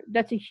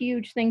 That's a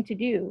huge thing to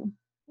do.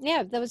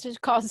 Yeah, those are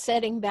called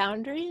setting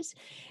boundaries.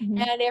 Hmm.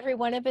 And every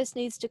one of us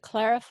needs to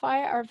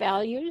clarify our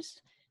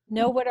values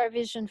know what our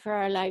vision for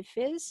our life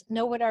is,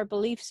 know what our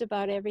beliefs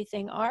about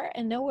everything are,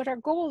 and know what our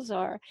goals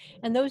are.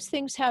 And those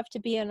things have to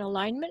be in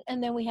alignment,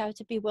 and then we have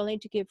to be willing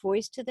to give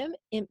voice to them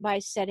by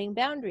setting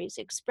boundaries,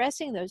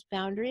 expressing those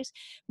boundaries,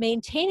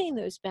 maintaining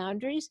those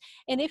boundaries.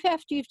 And if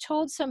after you've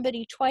told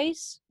somebody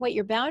twice what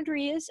your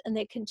boundary is and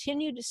they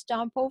continue to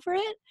stomp over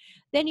it,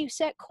 then you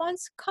set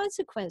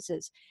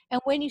consequences. And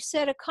when you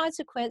set a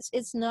consequence,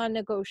 it's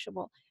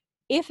non-negotiable.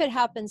 If it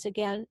happens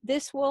again,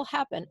 this will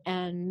happen,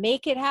 and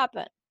make it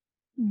happen.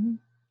 Mhm.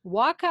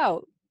 Walk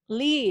out,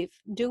 leave,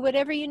 do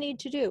whatever you need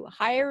to do,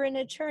 hire an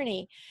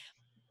attorney,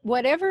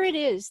 whatever it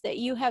is that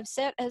you have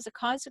set as a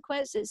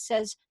consequence that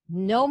says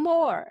no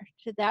more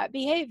to that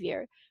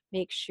behavior,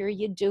 make sure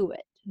you do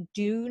it.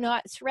 Do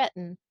not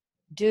threaten,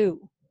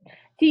 do.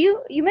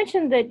 You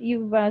mentioned that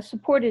you've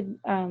supported,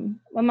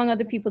 among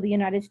other people, the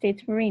United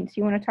States Marines.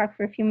 You want to talk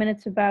for a few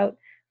minutes about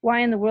why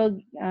in the world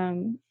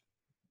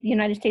the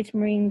United States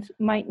Marines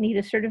might need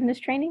assertiveness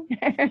training?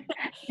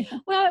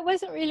 Well, it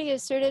wasn't really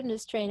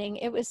assertiveness training.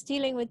 It was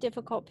dealing with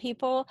difficult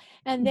people.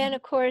 And then,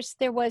 of course,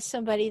 there was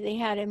somebody they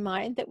had in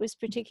mind that was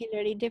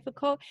particularly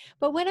difficult.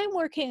 But when I'm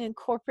working in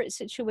corporate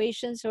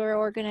situations or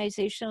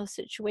organizational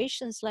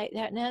situations like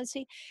that,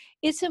 Nancy,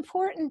 it's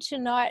important to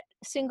not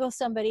single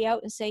somebody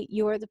out and say,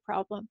 you're the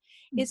problem.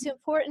 It's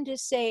important to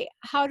say,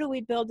 how do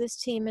we build this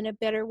team in a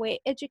better way?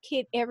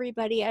 Educate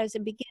everybody as a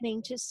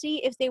beginning to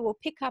see if they will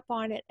pick up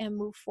on it and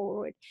move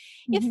forward.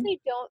 If Mhm. they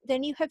don't,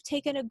 then you have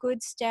taken a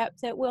good step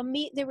that will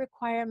meet the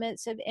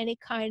requirements of any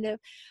kind of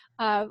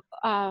uh,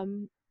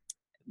 um,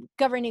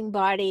 governing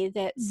body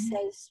that Mhm.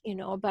 says,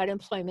 about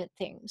employment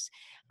things.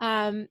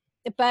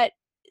 But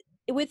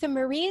with the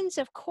Marines,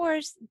 of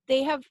course,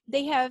 they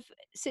have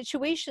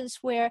situations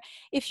where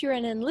if you're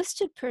an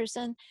enlisted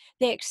person,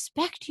 they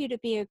expect you to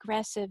be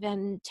aggressive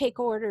and take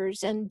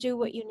orders and do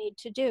what you need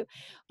to do.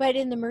 But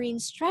in the Marine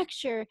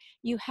structure,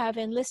 you have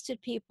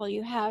enlisted people,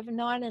 you have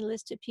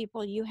non-enlisted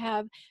people, you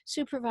have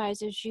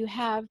supervisors, you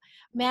have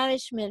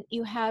management,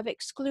 you have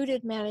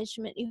excluded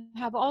management, you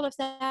have all of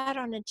that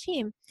on a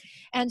team.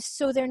 And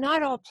so they're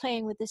not all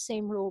playing with the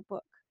same rule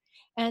book.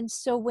 And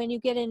so when you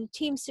get in a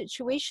team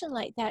situation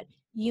like that,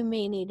 you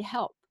may need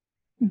help.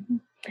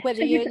 Mhm. Whether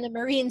So you're you're in the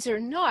Marines or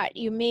not,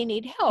 you may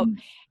need help.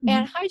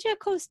 And Mhm.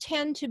 hijackals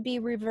tend to be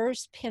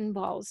reverse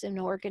pinballs in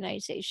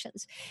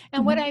organizations.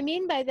 And what Mhm. I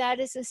mean by that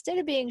is instead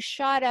of being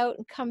shot out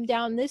and come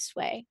down this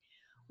way,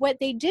 what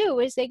they do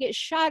is they get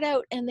shot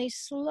out and they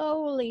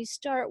slowly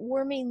start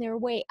worming their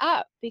way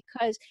up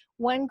because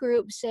one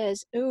group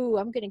says, "Ooh,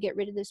 I'm going to get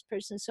rid of this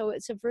person." So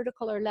it's a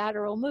vertical or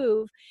lateral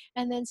move.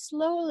 And then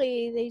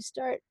slowly they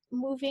start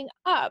moving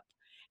up.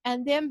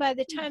 And then by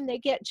the time they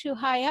get too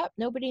high up,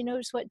 nobody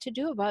knows what to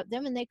do about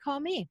them and they call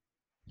me.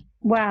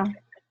 Wow.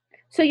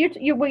 So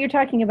you're what you're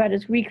talking about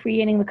is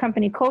recreating the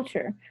company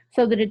culture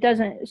so that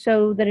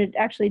it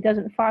actually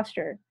doesn't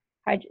foster.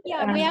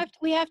 Yeah,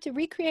 we have to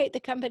recreate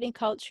the company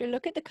culture,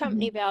 look at the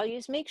company Mhm.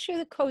 values, make sure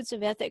the codes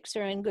of ethics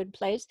are in good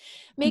place,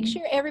 make Mhm.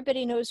 sure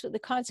everybody knows what the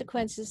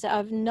consequences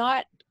of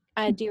not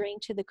adhering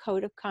to the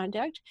code of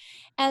conduct.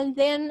 And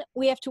then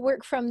we have to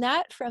work from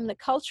that, from the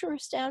cultural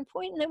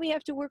standpoint, and then we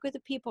have to work with the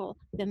people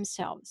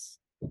themselves.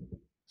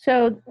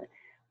 So,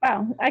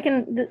 wow,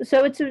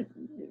 so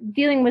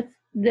dealing with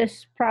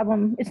this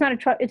problem. It's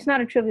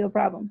not a trivial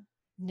problem.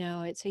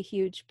 No, it's a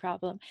huge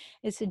problem.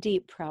 It's a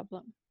deep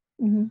problem.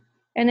 Hmm.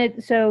 And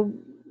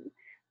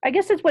I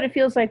guess that's what it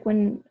feels like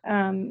when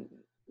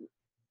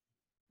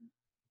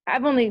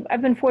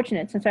I've been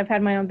fortunate since I've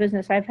had my own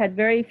business. I've had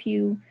very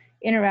few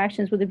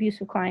interactions with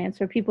abusive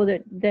clients or people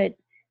that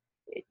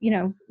you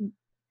know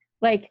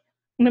like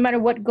no matter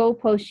what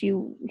goalpost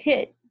you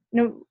hit,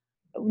 no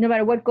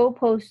matter what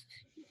goalpost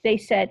they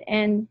set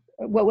and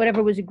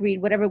whatever was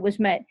agreed, whatever was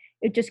met,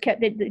 it just kept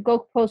the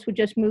goalpost would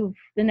just move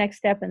the next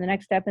step and the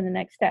next step and the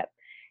next step.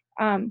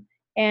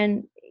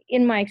 And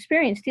in my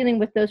experience dealing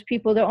with those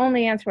people, the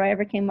only answer I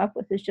ever came up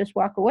with is just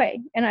walk away.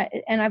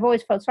 And I've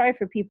always felt sorry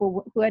for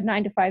people who had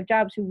 9 to 5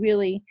 jobs who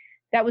really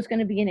that was going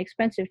to be an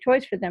expensive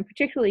choice for them,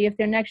 particularly if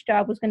their next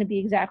job was going to be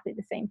exactly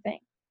the same thing,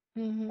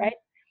 Hmm. right?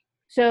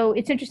 So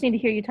it's interesting to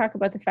hear you talk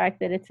about the fact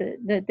that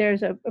that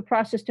there's a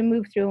process to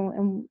move through,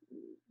 and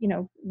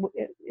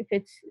if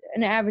it's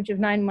an average of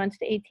 9 months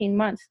to 18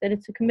 months, that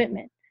it's a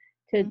commitment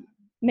to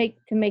make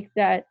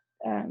that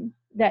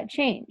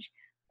change.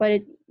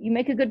 But you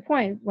make a good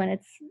point when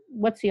it's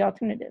what's the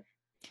alternative?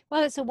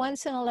 Well, it's a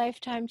once in a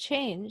lifetime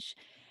change,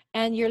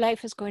 and your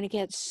life is going to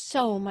get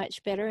so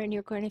much better, and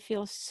you're going to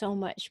feel so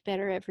much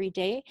better every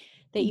day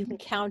that you Mhm. can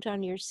count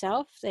on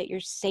yourself, that you're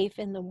safe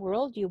in the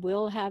world. You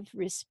will have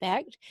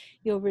respect.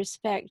 You'll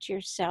respect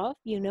yourself.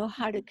 You know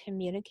how to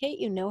communicate.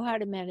 You know how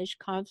to manage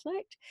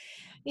conflict.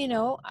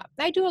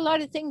 I do a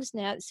lot of things,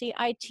 Nancy.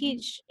 I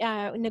teach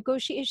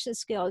negotiation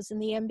skills in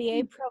the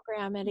MBA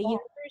program at a Wow.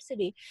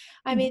 university.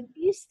 I mean, Mhm.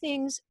 these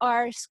things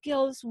are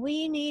skills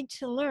we need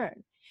to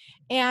learn.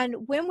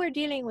 And when we're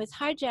dealing with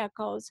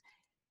hijackals,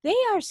 they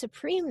are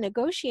supreme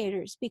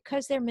negotiators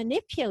because they're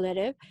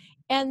manipulative.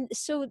 And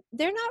so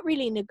they're not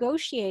really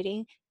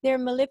negotiating, they're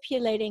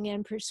manipulating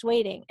and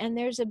persuading. And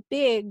there's a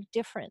big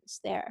difference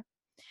there.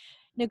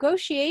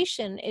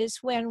 Negotiation is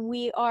when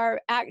we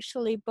are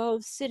actually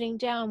both sitting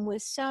down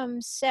with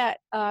some set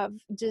of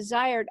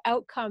desired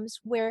outcomes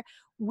where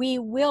we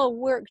will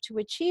work to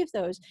achieve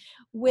those.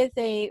 With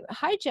a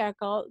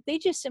hijackal, they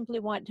just simply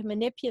want to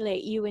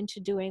manipulate you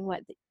into doing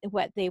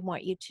what they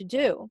want you to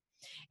do.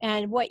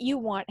 And what you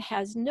want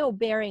has no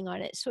bearing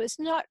on it. So it's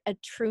not a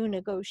true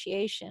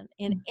negotiation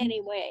in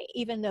any way,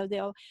 even though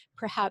they'll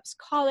perhaps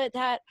call it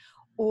that,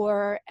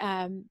 or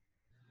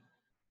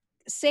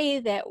say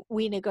that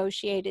we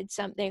negotiated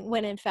something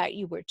when in fact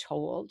you were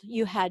told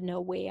you had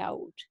no way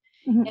out.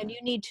 And you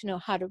need to know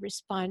how to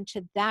respond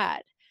to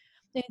that.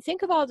 And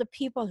think of all the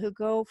people who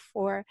go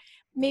for,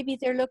 maybe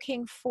they're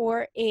looking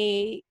for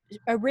a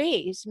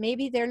raise,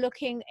 maybe they're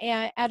looking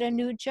at a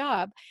new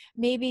job,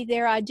 maybe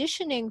they're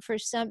auditioning for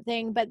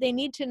something, but they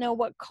need to know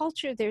what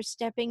culture they're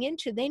stepping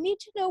into. They need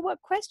to know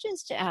what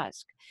questions to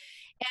ask.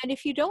 And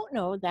if you don't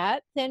know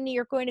that, then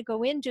you're going to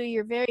go in, do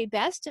your very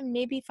best, and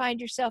maybe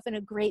find yourself in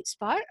a great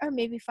spot, or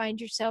maybe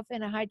find yourself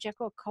in a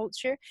hijackal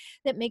culture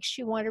that makes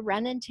you want to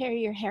run and tear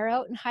your hair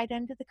out and hide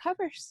under the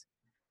covers.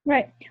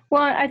 Right.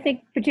 Well, I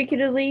think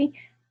particularly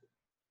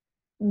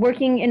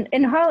working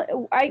in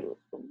Hollywood, I,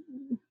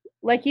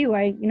 like you,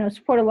 I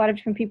support a lot of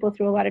different people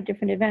through a lot of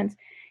different events.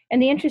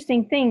 And the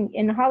interesting thing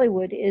in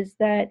Hollywood is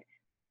that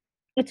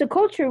it's a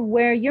culture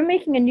where you're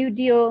making a new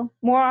deal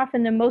more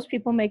often than most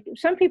people make.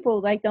 Some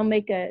people, like,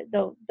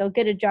 they'll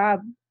get a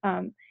job,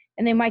 and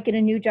they might get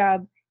a new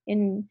job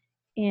in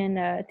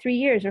 3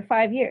 years or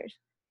 5 years.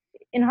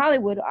 In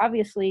Hollywood,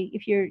 obviously,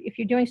 if you're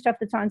doing stuff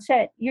that's on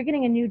set, you're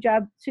getting a new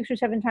job 6 or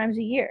 7 times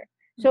a year.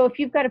 So if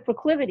you've got a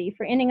proclivity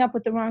for ending up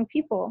with the wrong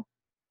people,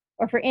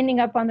 or for ending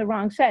up on the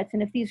wrong sets,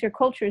 and if these are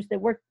cultures that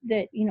work,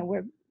 that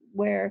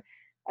where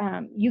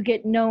you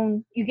get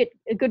known, you get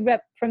a good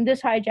rep from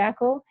this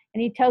hijackal,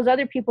 and he tells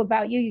other people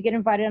about you, you get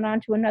invited on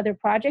to another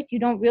project, you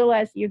don't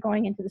realize that you're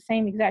going into the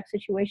same exact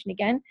situation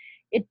again.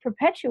 It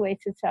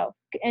perpetuates itself,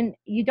 and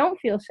you don't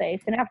feel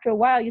safe. And after a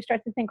while, you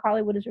start to think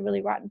Hollywood is a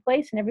really rotten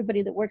place, and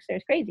everybody that works there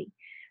is crazy.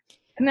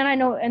 And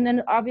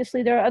then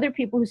obviously there are other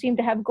people who seem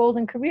to have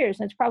golden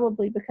careers, and it's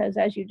probably because,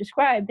 as you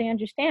described, they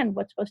understand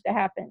what's supposed to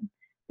happen.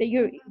 That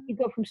you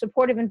go from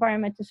supportive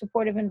environment to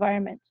supportive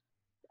environment.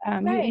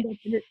 Right.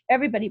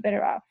 Everybody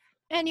better off.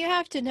 And you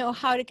have to know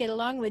how to get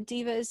along with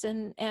divas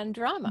and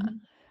drama.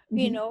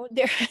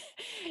 There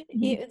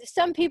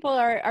some people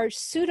are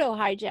pseudo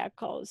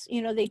hijackals.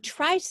 They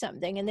try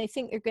something and they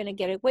think they're going to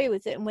get away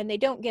with it, and when they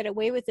don't get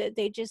away with it,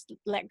 they just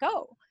let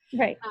go.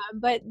 Right.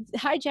 But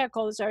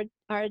hijackals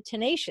are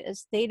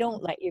tenacious. They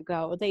don't let you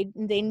go. They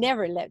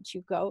never let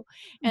you go.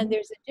 And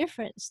there's a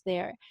difference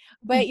there.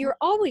 But you're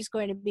always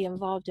going to be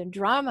involved in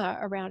drama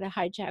around a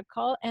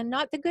hijackal, and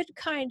not the good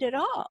kind at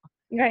all.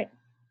 Right.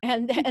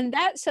 And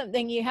that's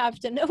something you have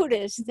to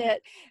notice,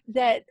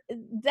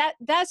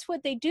 that's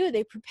what they do.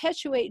 They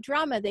perpetuate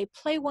drama. They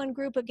play one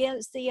group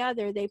against the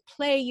other. They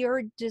play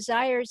your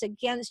desires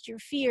against your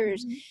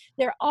fears.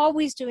 They're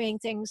always doing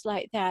things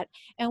like that.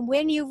 And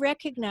when you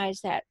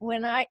recognize that,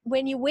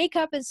 when you wake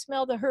up and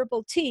smell the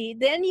herbal tea,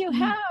 then you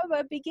have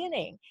a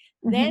beginning.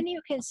 Then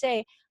you can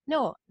say,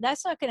 no,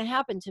 that's not going to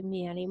happen to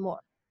me anymore.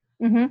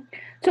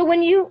 So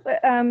when you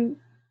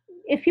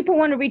if people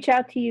want to reach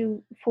out to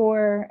you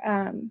for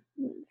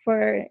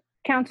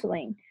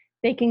counseling,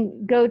 they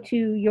can go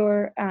to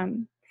your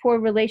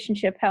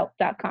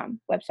forrelationshiphelp.com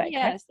website.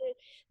 Yes, right?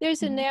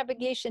 There's a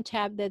navigation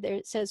tab there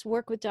that says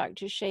 "Work with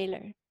Dr.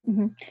 Shaler."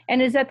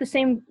 And is that the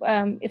same?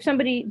 If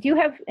somebody, do you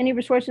have any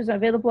resources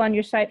available on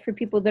your site for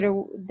people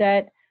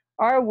that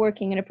are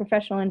working in a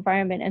professional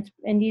environment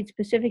and need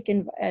specific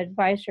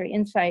advice or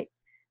insight?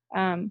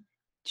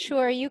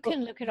 Sure, you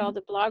can look at all the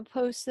blog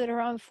posts that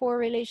are on For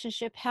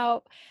Relationship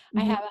Help.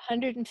 I have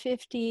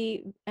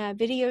 150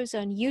 videos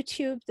on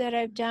YouTube that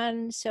I've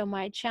done. So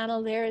my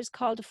channel there is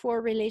called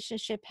For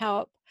Relationship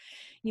Help.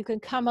 You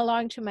can come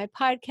along to my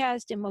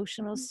podcast,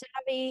 Emotional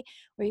Savvy,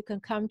 or you can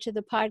come to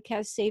the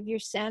podcast, Save Your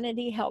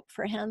Sanity, Help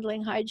for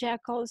Handling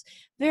Hijackals.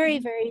 Very,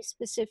 very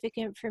specific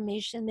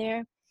information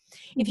there.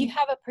 If you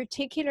have a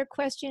particular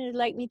question you'd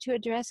like me to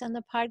address on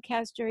the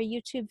podcast or a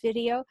YouTube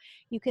video,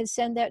 you can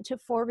send that to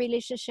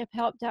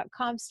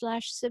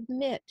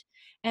forrelationshiphelp.com/submit,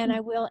 and I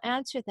will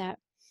answer that.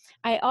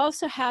 I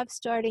also have,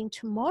 starting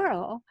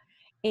tomorrow,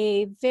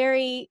 a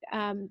very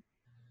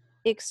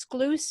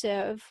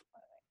exclusive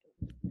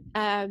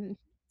in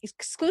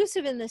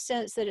the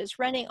sense that it's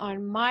running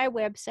on my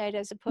website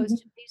as opposed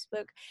to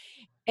Facebook,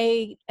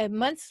 a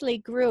monthly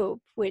group,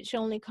 which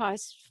only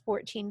costs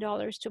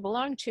 $14 to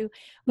belong to,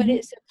 but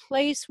it's a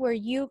place where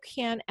you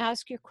can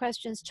ask your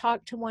questions,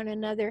 talk to one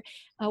another,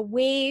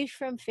 away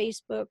from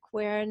Facebook,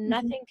 where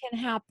nothing can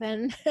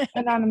happen.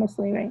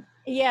 Anonymously, right?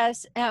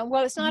 Yes,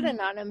 well, it's not Mhm.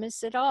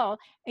 anonymous at all.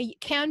 It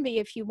can be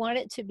if you want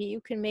it to be. You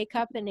can make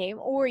up a name,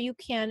 or you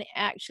can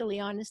actually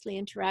honestly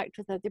interact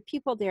with other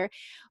people there.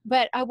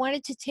 But I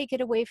wanted to take it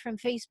away from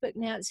Facebook,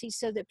 Nancy,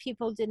 so that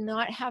people did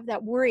not have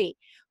that worry.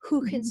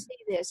 Who can Mhm. see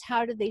this?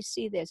 How do they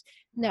see this?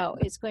 No,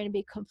 it's going to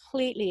be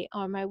completely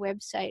on my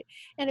website.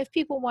 And if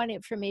people want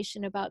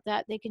information about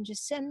that, they can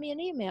just send me an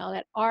email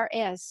at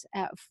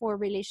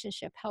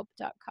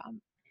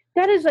rs@forrelationshiphelp.com.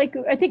 That is like,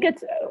 I think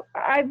it's,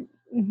 I,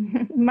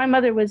 my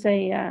mother was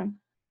uh,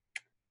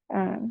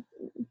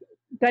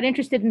 got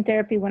interested in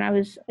therapy when I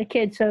was a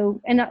kid.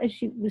 So, and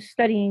she was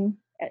studying.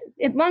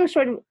 Long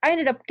story, I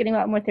ended up getting a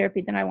lot more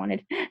therapy than I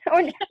wanted.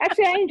 Or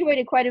actually, I enjoyed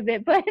it quite a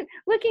bit. But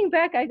looking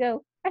back, I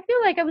go, I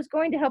feel like I was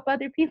going to help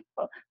other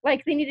people.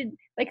 Like they needed,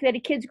 like they had a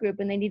kids group,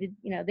 and they needed,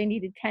 they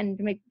needed 10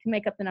 to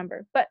make up the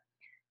number. But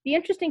the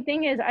interesting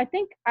thing is,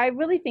 I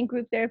really think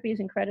group therapy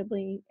is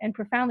incredibly and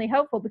profoundly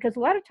helpful, because a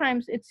lot of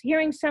times it's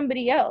hearing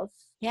somebody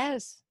else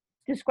Yes.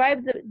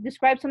 describe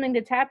something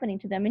that's happening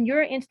to them, and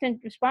your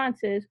instant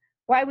response is,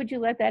 why would you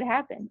let that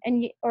happen?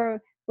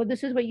 Or, well,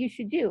 this is what you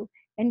should do.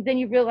 And then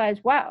you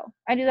realize, wow,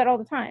 I do that all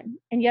the time,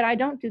 and yet I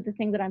don't do the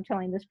thing that I'm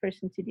telling this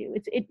person to do.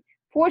 It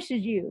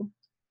forces you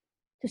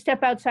to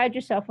step outside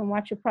yourself and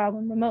watch a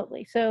problem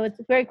remotely. So it's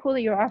very cool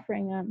that you're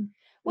offering a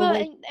Well,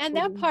 way and for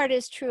that you. part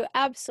is true.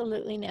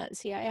 Absolutely,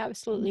 Nancy. I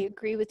absolutely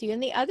agree with you.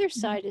 And the other Mhm.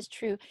 side is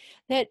true,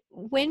 that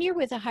when you're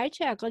with a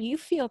hijackal, you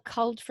feel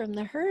culled from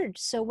the herd.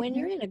 So when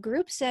you're Mhm. in a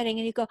group setting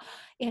and you go,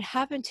 it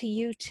happened to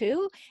you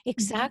too, Mhm.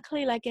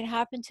 exactly like it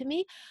happened to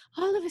me,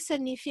 all of a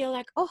sudden you feel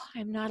like, oh,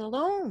 I'm not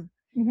alone.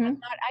 I'm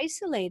Mhm. not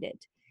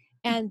isolated.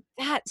 And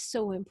that's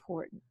so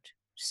important.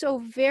 So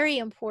very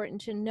important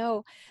to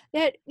know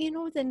that,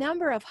 the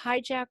number of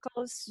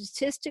hijackals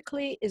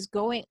statistically is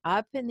going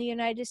up in the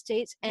United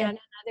States and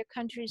Yes. in other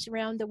countries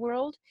around the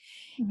world.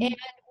 And Mhm.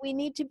 we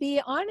need to be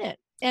on it.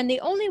 And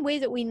the only way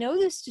that we know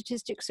the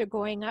statistics are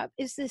going up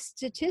is the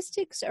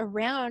statistics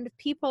around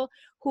people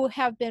who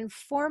have been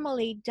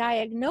formally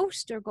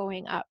diagnosed are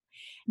going up.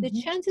 The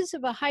Mhm. chances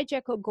of a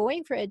hijackal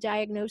going for a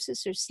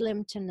diagnosis are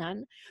slim to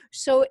none.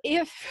 So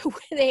if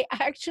they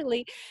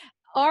actually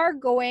are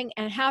going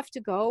and have to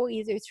go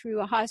either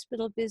through a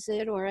hospital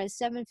visit or a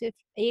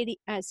 730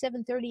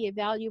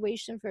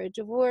 evaluation for a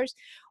divorce, Mhm.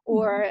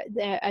 or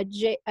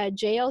a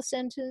jail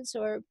sentence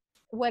or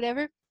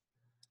whatever,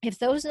 if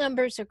those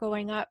numbers are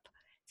going up,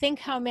 think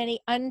how many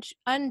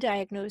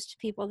undiagnosed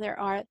people there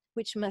are,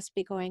 which must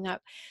be going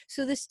up.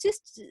 So the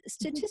Mhm.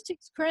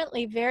 statistics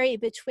currently vary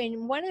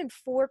between 1 in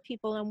 4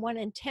 people and 1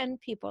 in 10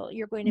 people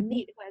you're going to Mhm.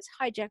 meet who has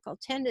hijackal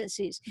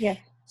tendencies. Yes.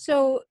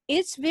 So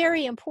it's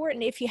very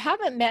important, if you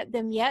haven't met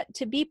them yet,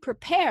 to be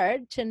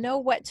prepared to know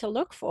what to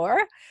look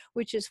for,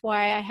 which is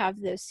why I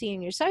have the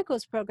Seeing Your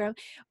Cycles program.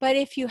 But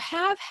if you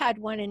have had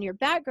one in your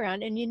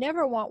background and you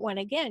never want one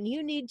again,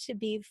 you need to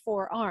be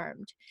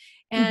forearmed.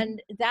 Mhm.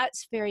 And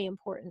that's very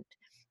important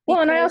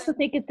Well, and I because, also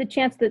think it's the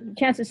chance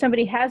that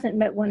somebody hasn't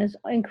met one is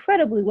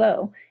incredibly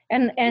low.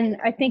 And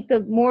I think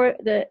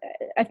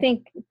I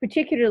think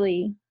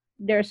particularly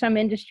there are some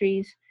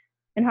industries,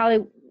 and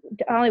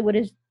Hollywood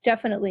is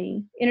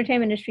definitely,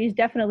 entertainment industry is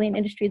definitely an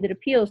industry that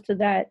appeals to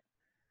that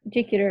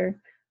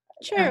particular,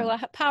 sure, um, we'll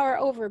have power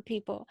over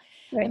people.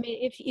 I right. mean,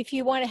 if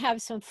you want to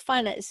have some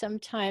fun at some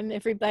time,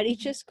 everybody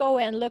just go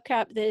and look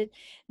up the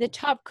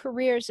top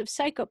careers of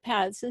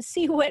psychopaths and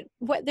see what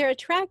they're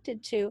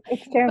attracted to.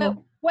 It's But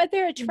terrible. what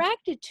they're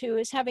attracted to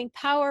is having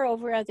power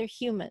over other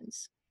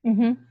humans.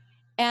 Mm-hmm.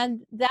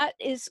 And that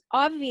is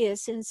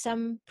obvious in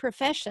some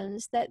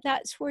professions, that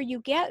that's where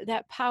you get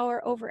that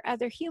power over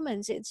other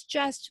humans. It's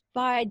just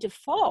by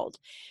default,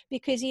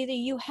 because either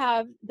you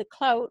have the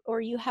clout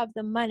or you have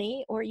the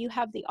money or you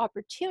have the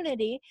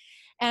opportunity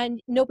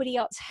and nobody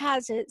else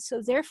has it.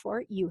 So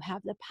therefore you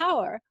have the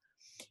power.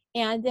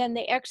 And then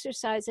they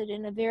exercise it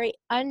in a very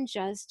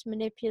unjust,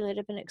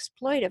 manipulative, and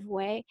exploitive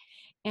way.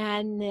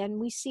 And then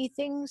we see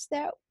things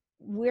that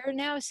we're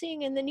now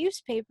seeing in the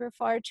newspaper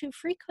far too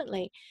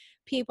frequently.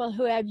 People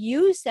who have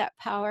used that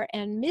power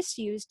and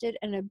misused it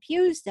and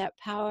abused that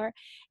power.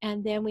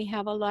 And then we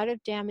have a lot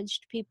of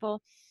damaged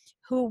people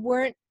who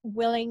weren't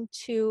willing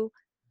to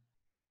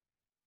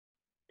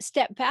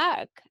step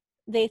back.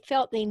 They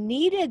felt they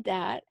needed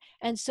that.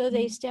 And so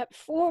they stepped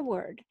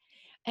forward.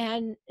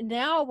 And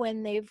now,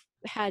 when they've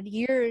had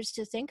years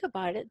to think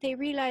about it, they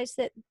realize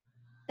that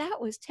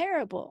that was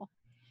terrible.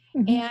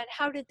 Mm-hmm. And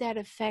how did that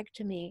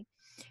affect me?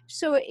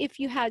 So, if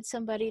you had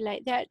somebody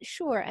like that,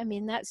 sure, I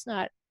mean, that's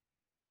not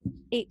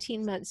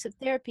 18 months of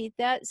therapy,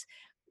 that's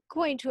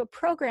going to a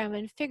program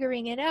and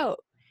figuring it out.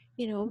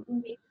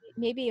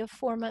 Maybe a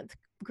 4-month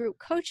group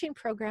coaching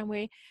program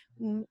where,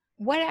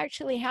 what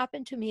actually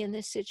happened to me in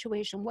this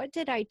situation? What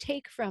did I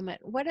take from it?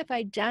 What have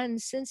I done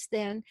since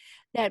then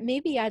that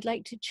maybe I'd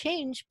like to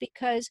change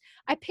because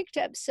I picked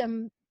up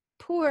some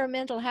poor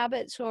mental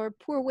habits or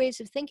poor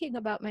ways of thinking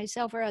about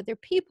myself or other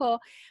people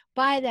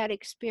by that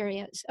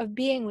experience of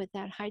being with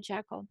that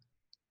hijackal.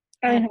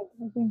 I And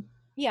agree.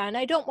 Yeah, and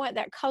I don't want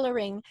that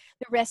coloring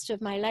the rest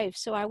of my life.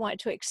 So I want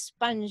to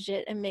expunge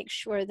it and make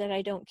sure that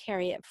I don't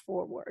carry it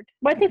forward.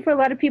 Well, I think for a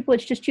lot of people,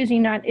 it's just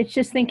choosing not, it's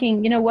just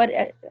thinking, you know what,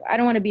 I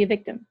don't want to be a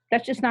victim.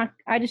 That's just not,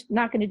 I just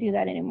not going to do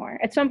that anymore.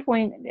 At some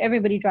point,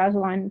 everybody draws a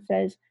line and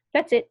says,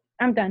 that's it,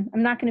 I'm done.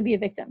 I'm not going to be a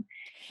victim.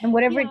 And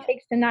whatever it Yeah.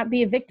 takes to not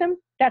be a victim,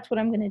 that's what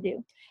I'm going to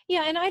do.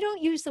 Yeah, and I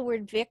don't use the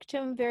word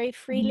victim very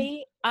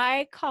freely.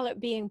 I call it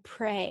being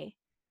prey.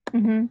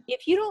 Mm-hmm.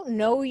 If you don't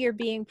know you're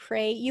being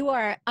prey, you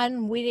are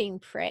unwitting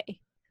prey.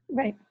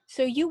 Right.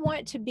 So you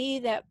want to be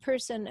that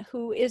person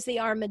who is the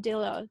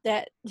armadillo,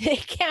 that they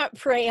can't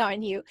prey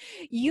on you.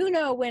 You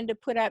know when to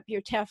put up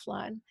your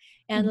Teflon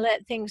and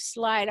let things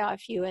slide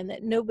off you, and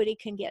that nobody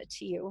can get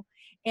to you.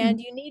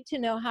 And you need to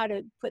know how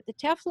to put the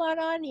Teflon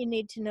on. You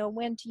need to know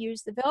when to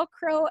use the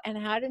Velcro and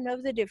how to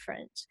know the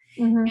difference.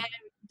 Mm-hmm. And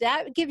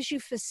that gives you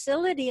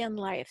facility in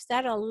life.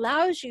 That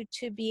allows you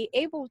to be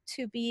able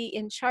to be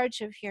in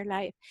charge of your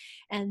life.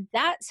 And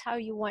that's how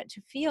you want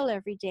to feel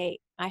every day,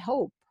 I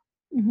hope.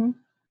 Mm-hmm.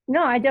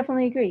 No, I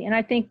definitely agree. And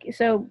I think,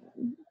 so,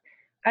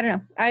 I don't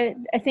know. I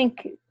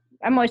think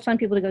I'm always telling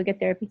people to go get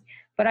therapy,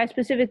 but I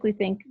specifically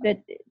think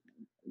that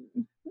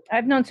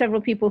I've known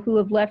several people who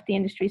have left the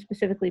industry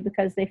specifically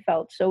because they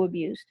felt so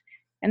abused,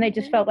 and they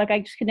just felt like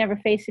I just could never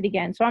face it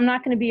again. So I'm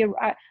not going to be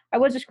I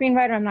was a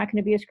screenwriter. I'm not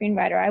going to be a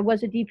screenwriter. I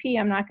was a DP.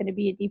 I'm not going to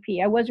be a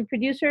DP. I was a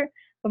producer,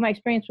 but my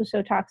experience was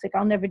so toxic.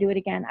 I'll never do it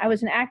again. I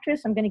was an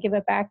actress. I'm going to give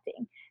up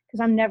acting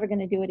because I'm never going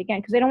to do it again,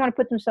 because they don't want to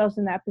put themselves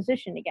in that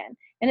position again.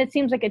 And it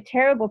seems like a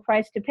terrible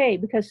price to pay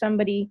because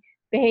somebody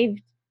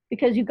behaved,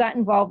 because you got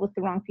involved with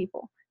the wrong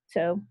people.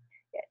 So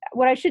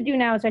what I should do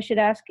now is I should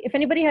ask if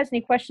anybody has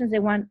any questions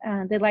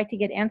they'd like to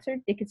get answered.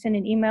 They could send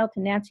an email to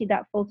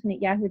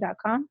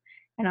nancy.fulton@yahoo.com,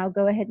 and I'll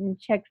go ahead and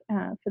check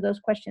for those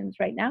questions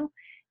right now.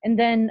 And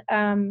then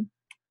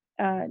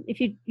if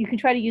you can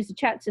try to use the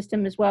chat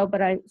system as well,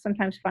 but I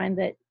sometimes find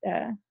that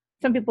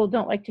some people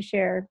don't like to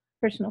share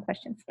personal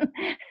questions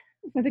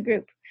with the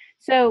group.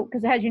 So,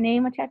 because it has your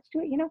name attached to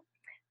it, you know.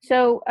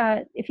 So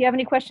if you have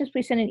any questions,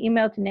 please send an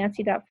email to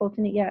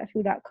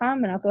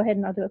nancy.fulton@yahoo.com, and I'll go ahead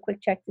and I'll do a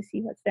quick check to see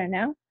what's there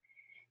now.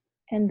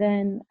 And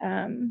then,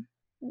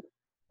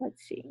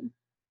 let's see.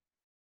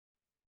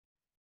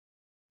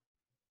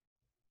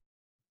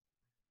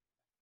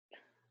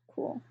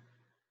 Cool.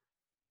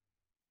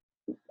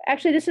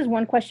 Actually, this is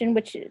one question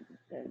which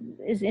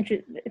is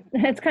interesting.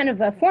 It's kind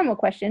of a formal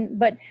question,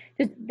 but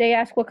they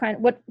ask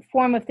what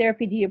form of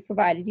therapy do you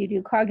provide? Do you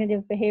do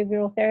cognitive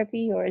behavioral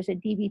therapy, or is it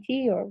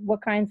DBT, or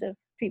what kinds of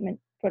treatment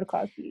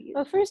protocols do you use?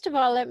 Well, first of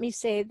all, let me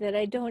say that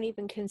I don't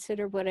even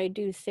consider what I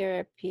do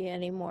therapy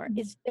anymore.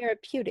 It's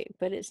therapeutic,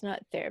 but it's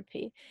not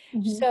therapy.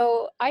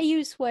 So I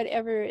use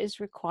whatever is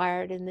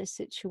required in this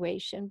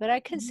situation, but I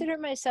consider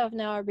myself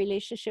now a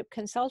relationship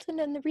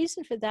consultant. And the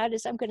reason for that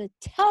is I'm going to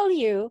tell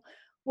you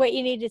what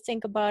you need to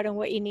think about and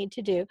what you need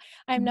to do.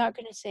 I'm not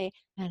going to say,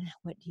 and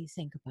what do you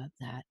think about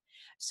that?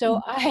 So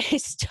I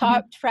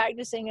stopped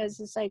practicing as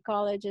a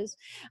psychologist.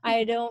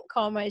 I don't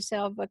call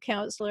myself a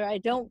counselor. I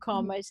don't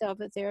call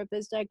myself a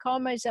therapist. I call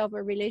myself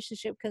a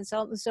relationship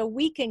consultant, so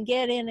we can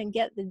get in and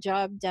get the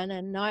job done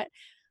and not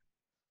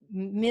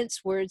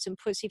mince words and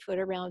pussyfoot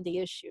around the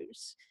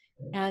issues.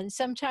 And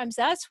sometimes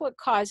that's what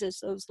causes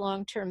those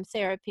long-term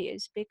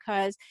therapies,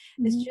 because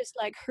it's just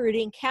like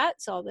herding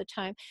cats all the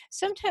time.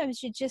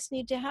 Sometimes you just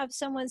need to have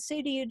someone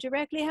say to you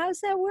directly, how's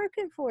that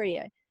working for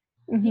you?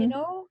 You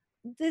know,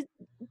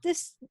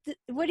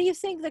 what do you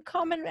think the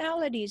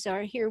commonalities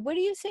are here? What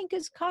do you think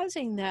is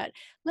causing that?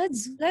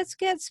 Let's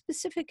get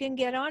specific and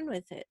get on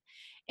with it.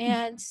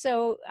 And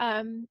so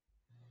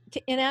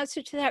in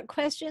answer to that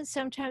question,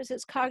 sometimes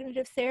it's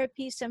cognitive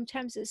therapy,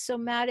 sometimes it's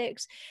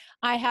somatics.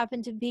 I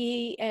happen to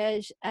be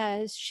as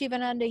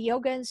Shivananda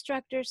yoga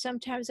instructor.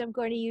 Sometimes I'm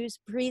going to use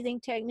breathing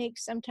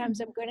techniques. Sometimes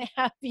I'm going to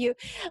have you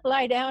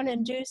lie down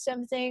and do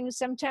some things.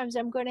 Sometimes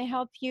I'm going to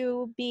help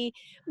you be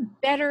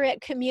better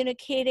at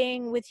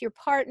communicating with your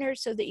partner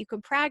so that you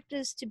can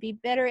practice to be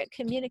better at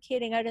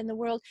communicating out in the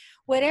world.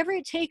 Whatever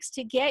it takes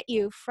to get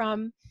you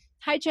from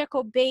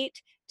hijackal bait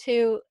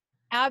to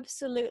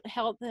absolute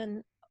health,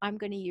 and I'm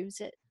going to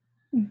use it.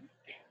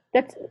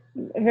 That's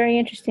very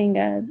interesting.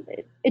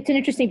 It's an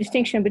interesting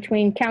distinction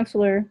between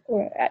counselor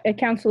or a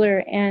counselor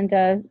and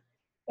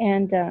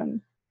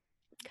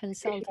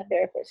Consultant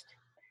therapist.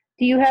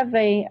 Do you have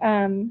a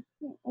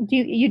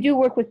you do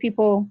work with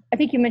people? I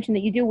think you mentioned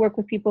that you do work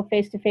with people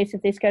face to face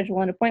if they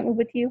schedule an appointment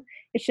with you.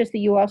 It's just that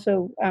you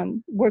also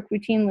work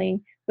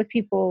routinely with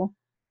people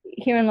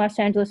here in Los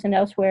Angeles and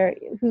elsewhere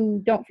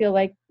who don't feel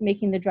like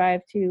making the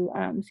drive to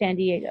San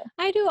Diego.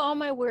 I do all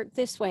my work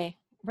this way,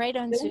 right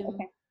on Zoom.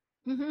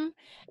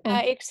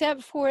 Okay.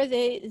 Except for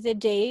the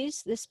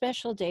days, the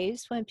special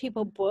days when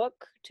people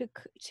book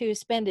to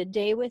spend a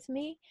day with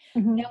me,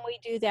 then we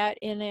do that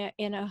in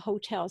a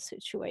hotel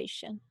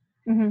situation.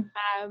 Mhm.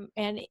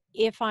 And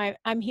if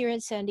I'm here in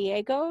San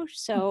Diego,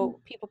 so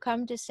people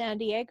come to San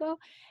Diego.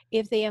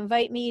 If they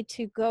invite me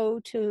to go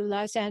to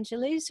Los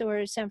Angeles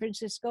or San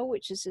Francisco,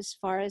 which is as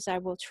far as I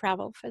will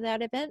travel for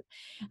that event,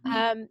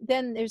 Mhm.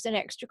 then there's an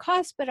extra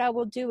cost, but I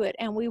will do it.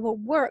 And we will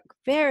work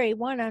very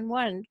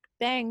one-on-one,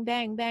 bang,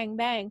 bang, bang,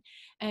 bang,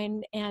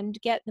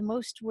 and get the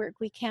most work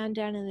we can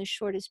done in the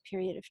shortest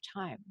period of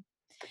time.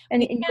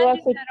 And We and you can do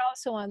also that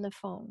also on the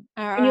phone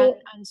or and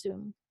you'll on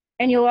Zoom.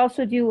 and you'll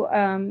also do,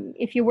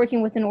 if you're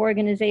working with an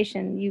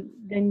organization,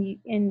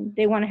 and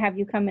they want to have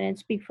you come in and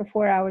speak for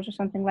 4 hours or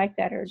something like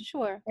that,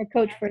 Sure. or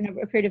coach for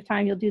a period of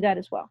time, you'll do that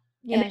as well.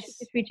 And they should Yes.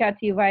 just reach out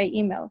to you via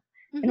email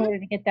in Hmm. order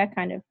to get that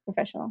kind of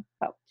professional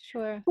help.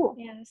 Sure. Cool.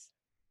 Yes.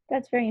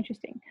 That's very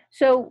interesting.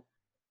 So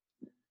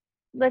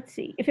let's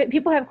see. If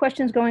people have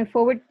questions going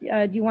forward,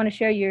 do you want to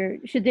share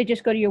should they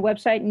just go to your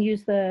website and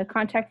use the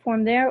contact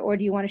form there, or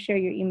do you want to share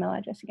your email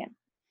address again?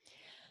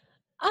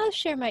 I'll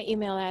share my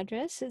email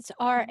address. It's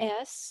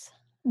rs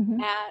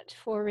Mm-hmm. at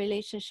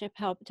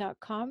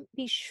forrelationshiphelp.com.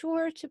 Be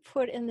sure to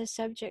put in the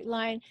subject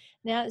line,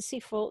 Nancy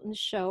Fulton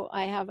Show,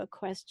 I have a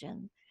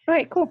question. All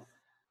right, cool.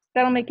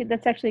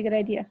 That's actually a good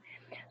idea.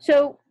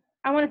 So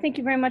I want to thank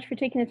you very much for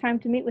taking the time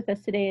to meet with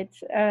us today.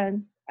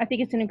 I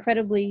think it's an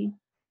incredibly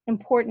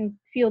important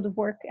field of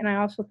work. And I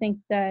also think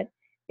that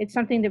it's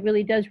something that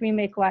really does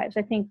remake lives.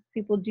 I think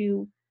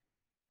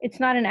it's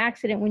not an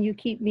accident when you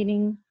keep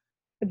meeting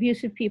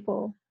abusive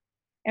people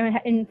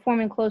and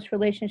forming close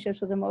relationships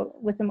with them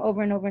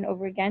over and over and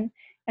over again.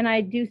 And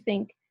I do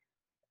think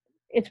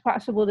it's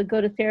possible to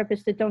go to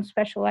therapists that don't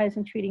specialize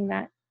in treating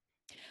that.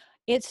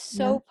 It's Yeah.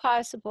 so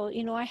possible.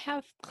 I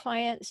have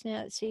clients,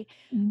 Nancy,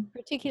 Mhm.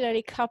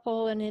 particularly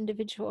couple and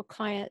individual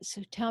clients,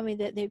 who tell me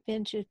that they've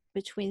been to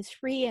between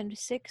 3 and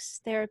 6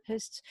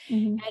 therapists.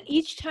 Mhm. And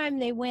each time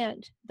they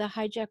went, the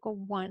hijackal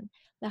won.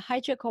 The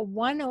hijackal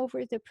won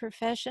over the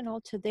professional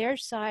to their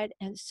side.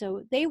 And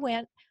so they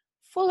went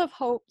full of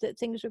hope that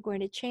things were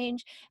going to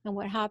change. And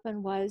what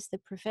happened was the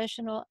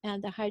professional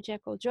and the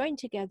hijackal joined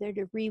together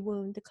to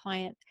rewound the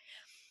client.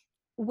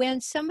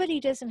 When somebody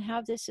doesn't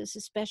have this as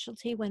a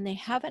specialty, when they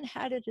haven't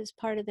had it as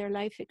part of their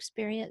life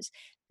experience,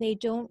 they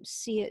don't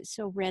see it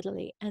so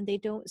readily and they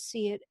don't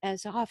see it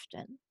as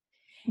often.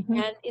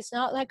 Mhm. And it's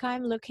not like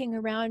I'm looking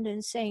around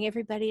and saying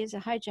everybody is a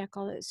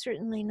hijackal. It's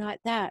certainly not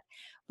that.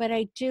 But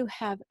I do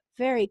have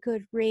very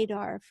good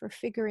radar for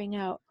figuring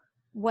out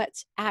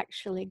what's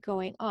actually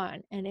going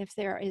on and if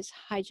there is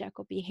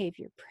hijackal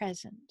behavior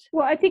present.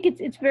 Well, I think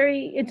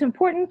it's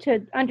important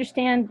to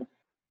understand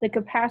the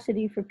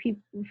capacity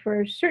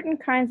for certain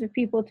kinds of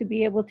people to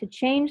be able to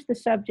change the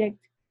subject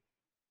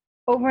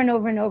over and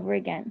over and over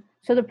again.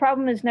 So the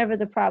problem is never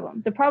the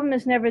problem. The problem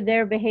is never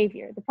their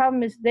behavior. The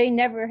problem is they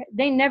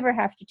never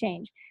have to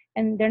change,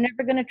 and they're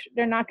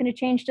not going to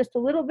change just a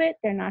little bit.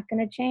 They're not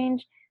going to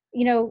change,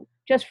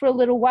 just for a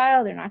little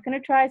while. They're not going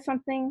to try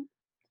something,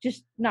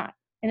 just not.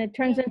 And it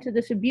turns into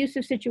this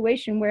abusive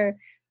situation where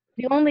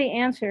the only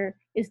answer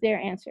is their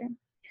answer.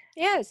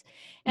 Yes.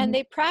 And Mhm.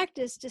 they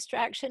practice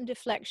distraction,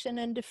 deflection,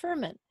 and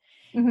deferment.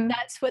 Mhm.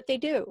 That's what they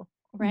do,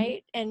 Mhm.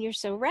 right? And you're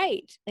so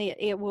right.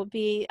 It will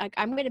be like,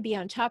 I'm going to be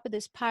on top of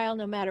this pile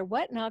no matter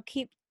what, and I'll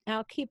keep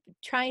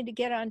trying to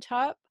get on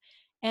top,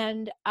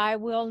 and I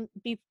will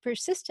be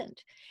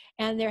persistent.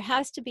 And there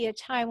has to be a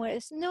time when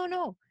it's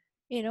no,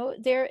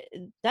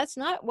 that's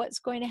not what's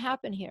going to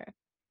happen here.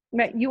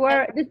 Right. And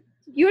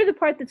You're the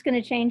part that's going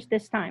to change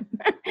this time,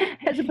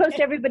 as opposed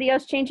to everybody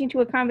else changing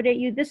to accommodate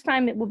you. This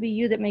time it will be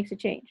you that makes a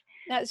change.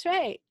 that's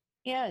right.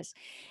 Yes.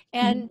 Mhm.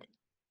 And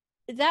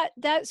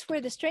that's where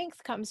the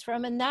strength comes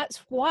from, and that's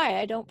why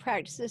I don't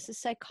practice as a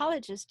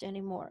psychologist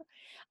anymore.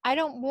 I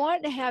don't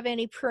want to have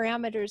any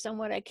parameters on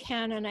what I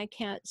can and I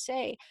can't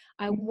say.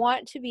 I Mhm.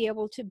 want to be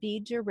able to be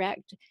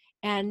direct,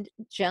 and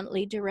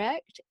gently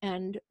direct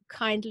and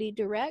kindly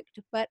direct,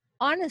 but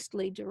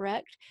honestly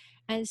direct,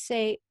 and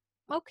say,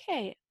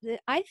 okay,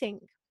 I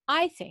think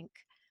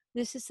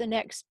this is the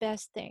next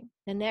best thing,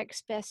 the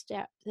next best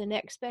step, the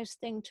next best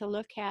thing to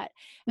look at.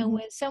 And Mhm.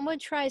 when someone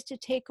tries to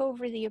take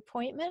over the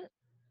appointment,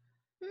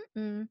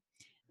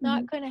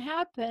 not Mhm. going to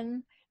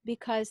happen,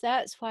 because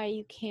that's why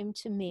you came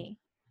to me.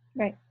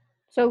 Right.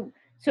 So,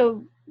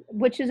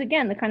 which is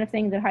again the kind of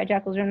thing that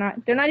hijackals are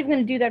not. They're not even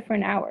going to do that for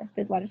an hour.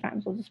 A lot of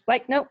times they'll just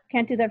like, nope,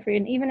 can't do that for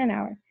even an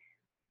hour.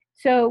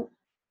 So,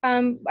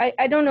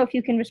 I don't know if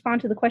you can respond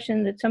to the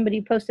question that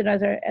somebody posted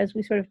as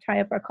we sort of tie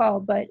up our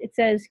call, but it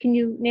says, can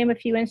you name a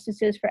few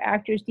instances for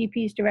actors,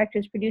 DPs,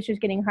 directors, producers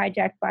getting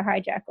hijacked by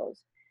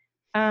hijackals?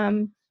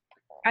 Um,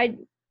 I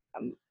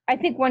I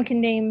think one can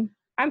name.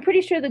 I'm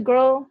pretty sure the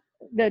girl,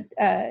 the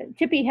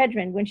Tippi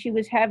Hedren, when she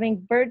was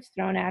having birds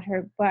thrown at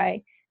her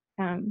by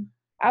um,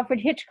 Alfred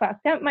Hitchcock,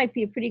 that might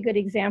be a pretty good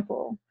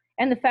example.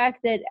 And the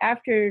fact that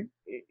after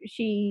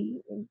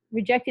she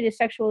rejected his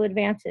sexual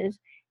advances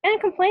and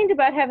complained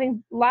about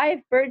having live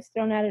birds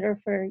thrown at her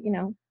for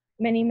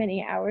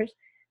many hours,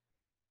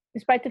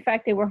 despite the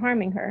fact they were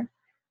harming her,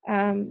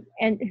 and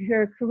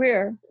her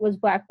career was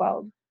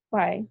blackballed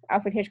by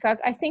Alfred Hitchcock,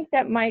 I think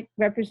that might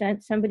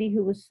represent somebody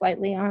who was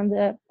slightly on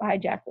the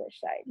hijackalish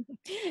side.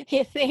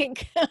 You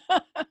think?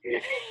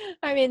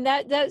 I mean,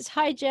 that's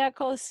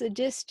hijackal,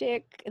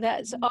 sadistic,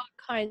 that's all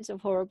kinds of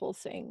horrible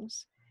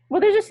things.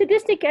 Well, there's a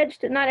sadistic edge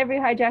to not every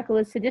hijackal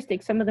is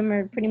sadistic. Some of them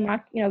are pretty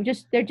much,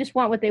 they just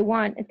want what they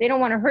want. If they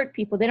don't want to hurt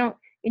people, they don't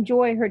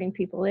enjoy hurting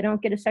people. They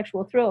don't get a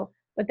sexual thrill.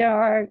 But there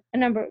are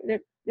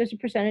there's a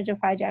percentage of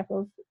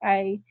hijackals.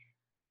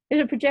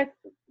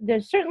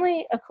 There's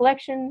certainly a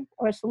collection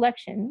or a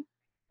selection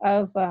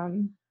of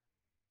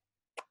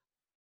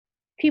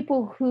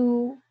people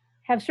who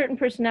have certain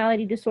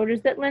personality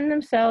disorders that lend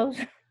themselves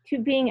to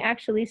being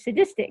actually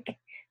sadistic.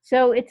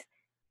 So it's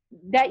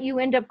that you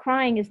end up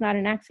crying is not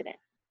an accident.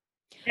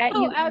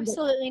 Oh,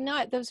 absolutely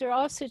not. Those are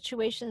all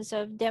situations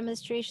of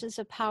demonstrations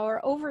of power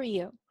over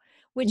you.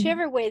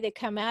 Whichever way they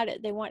come at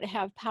it, they want to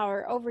have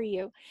power over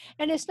you.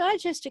 And it's not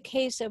just a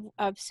case of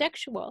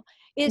sexual,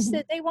 it's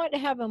that they want to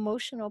have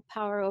emotional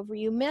power over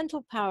you,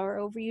 mental power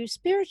over you,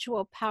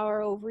 spiritual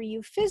power over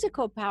you,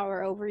 physical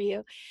power over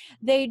you.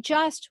 They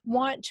just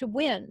want to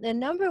win. The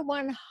number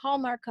one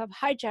hallmark of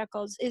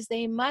hijackals is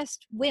they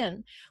must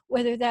win,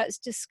 whether that's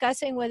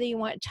discussing whether you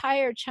want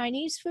Thai or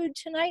Chinese food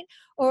tonight,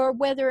 or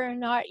whether or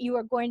not you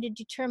are going to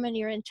determine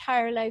your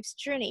entire life's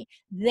journey.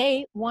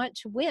 They want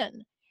to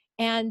win.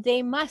 And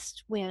they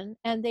must win,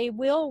 and they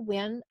will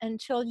win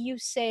until you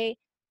say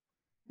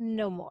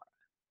no more.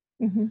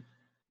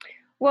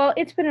 Well,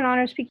 it's been an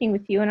honor speaking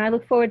with you, and I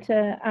look forward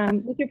to,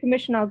 with your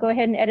permission, I'll go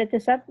ahead and edit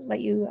this up, let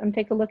you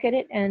take a look at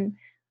it, and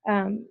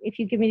if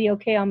you give me the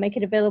okay, I'll make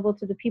it available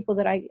to the people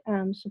that I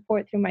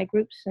support through my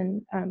groups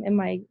and in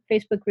my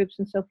Facebook groups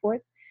and so forth.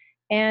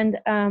 And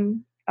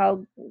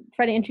I'll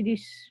try to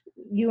introduce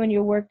you and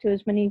your work to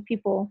as many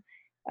people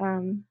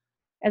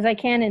as I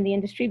can in the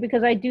industry,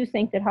 because I do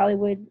think that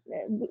Hollywood,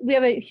 we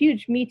have a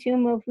huge Me Too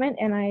movement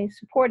and I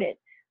support it,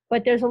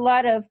 but there's a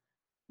lot of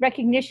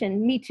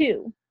recognition, Me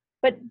Too,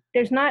 but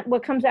there's not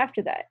what comes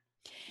after that.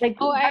 I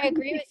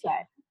agree with you.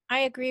 I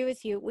agree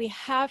with you. We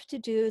have to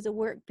do the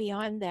work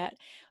beyond that.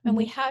 And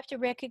we have to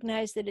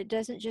recognize that it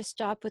doesn't just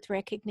stop with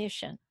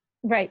recognition.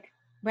 Right.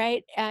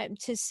 Right.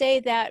 To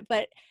say that,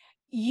 but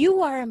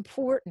you are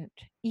important.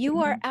 You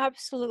are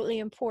absolutely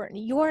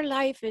important. Your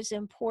life is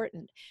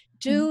important.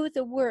 Do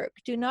the work.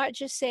 Do not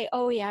just say,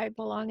 oh yeah, I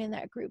belong in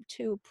that group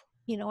too.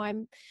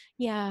 I'm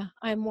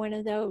one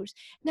of those.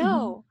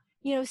 No,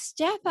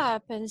 step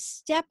up and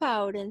step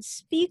out and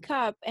speak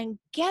up and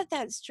get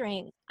that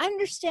strength.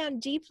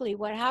 Understand deeply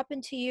what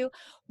happened to you,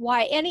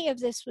 why any of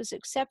this was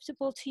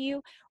acceptable to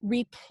you.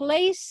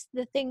 Replace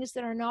the things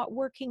that are not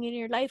working in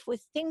your life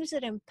with things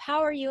that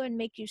empower you and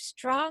make you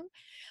strong.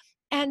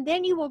 And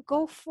then you will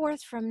go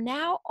forth from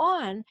now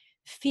on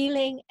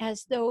feeling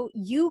as though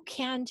you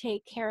can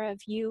take care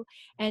of you,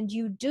 and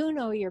you do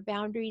know your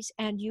boundaries,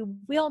 and you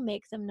will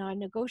make them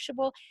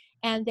non-negotiable,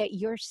 and that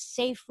you're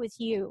safe with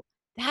you.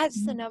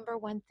 That's the number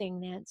one thing,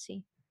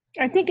 Nancy.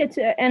 I think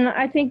and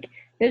I think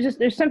there's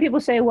some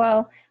people say,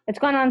 well, it's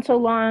gone on so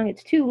long,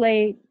 it's too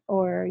late,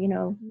 or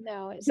no,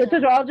 it's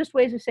those are all just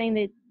ways of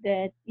saying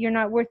that you're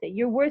not worth it.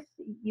 You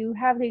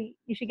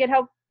should get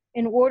help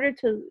in order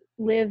to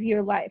live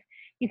your life.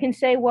 You can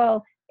say,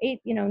 well,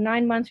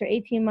 9 months or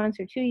 18 months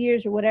or 2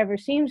 years or whatever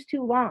seems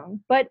too long,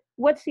 but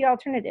what's the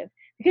alternative?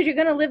 Because you're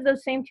going to live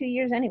those same 2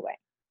 years anyway.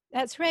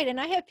 That's right. And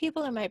I have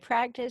people in my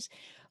practice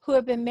who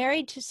have been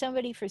married to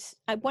somebody for,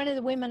 one of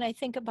the women, I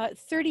think about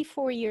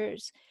 34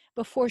 years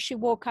before she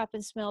woke up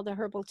and smelled the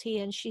herbal tea.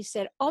 And she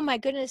said, oh my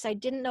goodness, I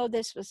didn't know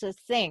this was a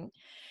thing.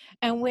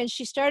 And when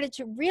she started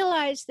to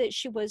realize that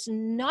she was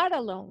not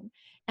alone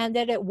and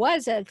that it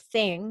was a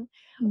thing,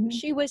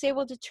 she was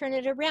able to turn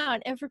it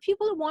around. And for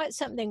people who want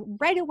something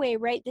right away,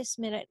 right this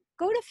minute,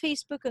 go to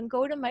Facebook and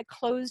go to my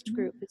closed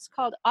group. It's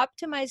called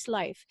Optimize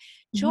Life.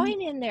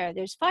 Join in there.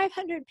 There's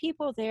 500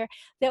 people there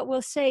that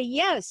will say,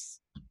 yes,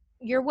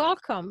 you're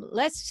welcome.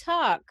 Let's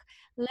talk.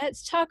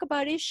 Let's talk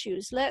about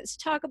issues. Let's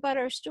talk about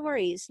our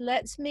stories.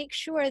 Let's make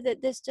sure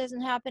that this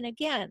doesn't happen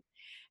again.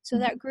 So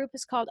that group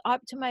is called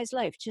Optimize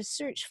Life. Just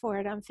search for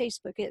it on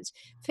Facebook. It's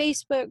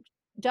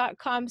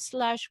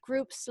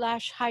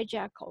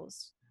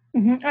facebook.com/group/hijackals.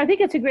 I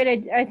think it's a great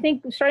idea. I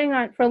think starting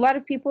on, for a lot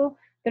of people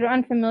that are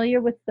unfamiliar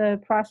with the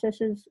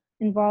processes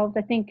involved,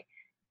 I think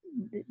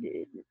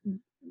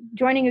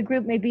joining a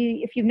group may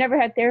be, if you've never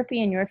had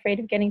therapy and you're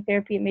afraid of getting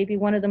therapy, it may be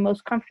one of the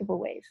most comfortable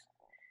ways.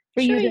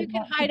 Sure, you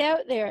can hide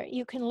out there.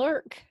 You can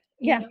lurk.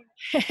 Yeah.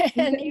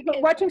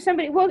 Watching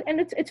somebody, well,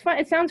 and it's fun.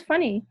 It sounds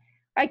funny.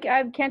 I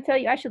can't tell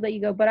you, I should let you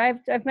go, but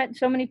I've met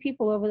so many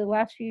people over the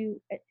last few,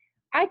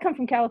 I come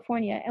from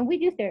California and we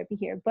do therapy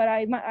here, but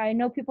I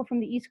know people from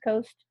the East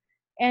Coast,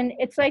 and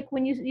it's like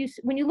when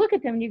you look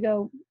at them and you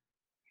go,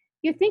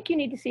 you think you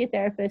need to see a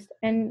therapist,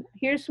 and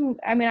here's some,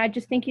 I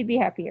just think you'd be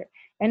happier.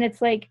 And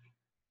it's like,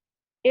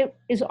 it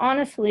is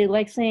honestly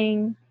like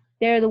saying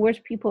they're the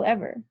worst people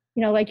ever.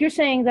 Like you're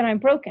saying that I'm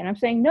broken. I'm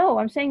saying, no,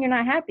 I'm saying you're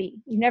not happy.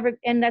 You never,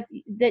 and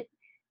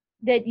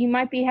that you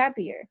might be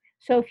happier.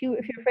 So if you're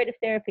afraid of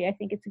therapy, I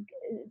think it's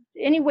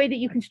any way that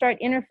you can start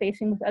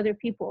interfacing with other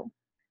people.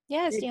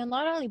 Yes, you'll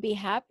not only be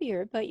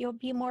happier, but you'll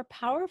be more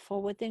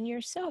powerful within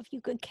yourself. You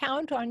can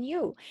count on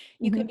you.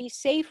 You can Mm-hmm. be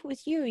safe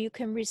with you. You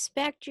can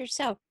respect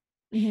yourself.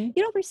 Mm-hmm.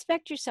 You don't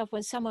respect yourself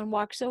when someone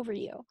walks over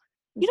you.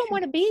 You That's don't true.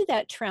 want to be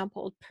that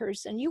trampled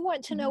person. You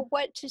want to Mm-hmm. know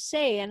what to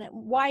say and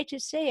why to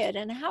say it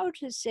and how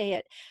to say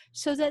it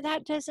so that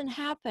that doesn't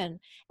happen.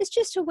 It's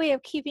just a way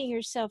of keeping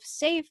yourself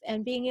safe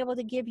and being able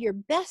to give your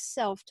best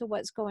self to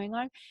what's going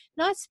on,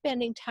 not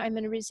spending time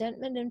in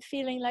resentment and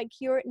feeling like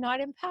you're not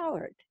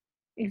empowered.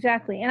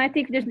 Exactly. And I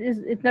think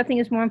nothing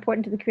is more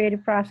important to the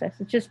creative process.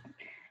 It's just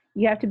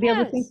you have to be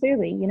able to think Yes.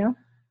 clearly, and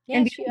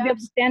Yes, you be able have.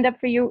 to stand up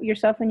for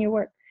yourself and your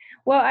work.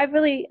 Well, I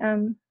really,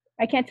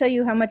 I can't tell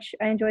you how much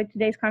I enjoyed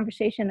today's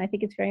conversation. I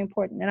think it's very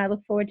important, and I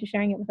look forward to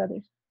sharing it with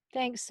others.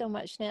 Thanks so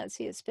much,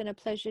 Nancy. It's been a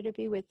pleasure to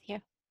be with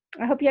you.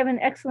 I hope you have an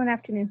excellent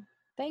afternoon.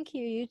 Thank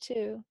you. You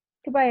too.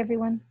 Goodbye,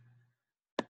 everyone.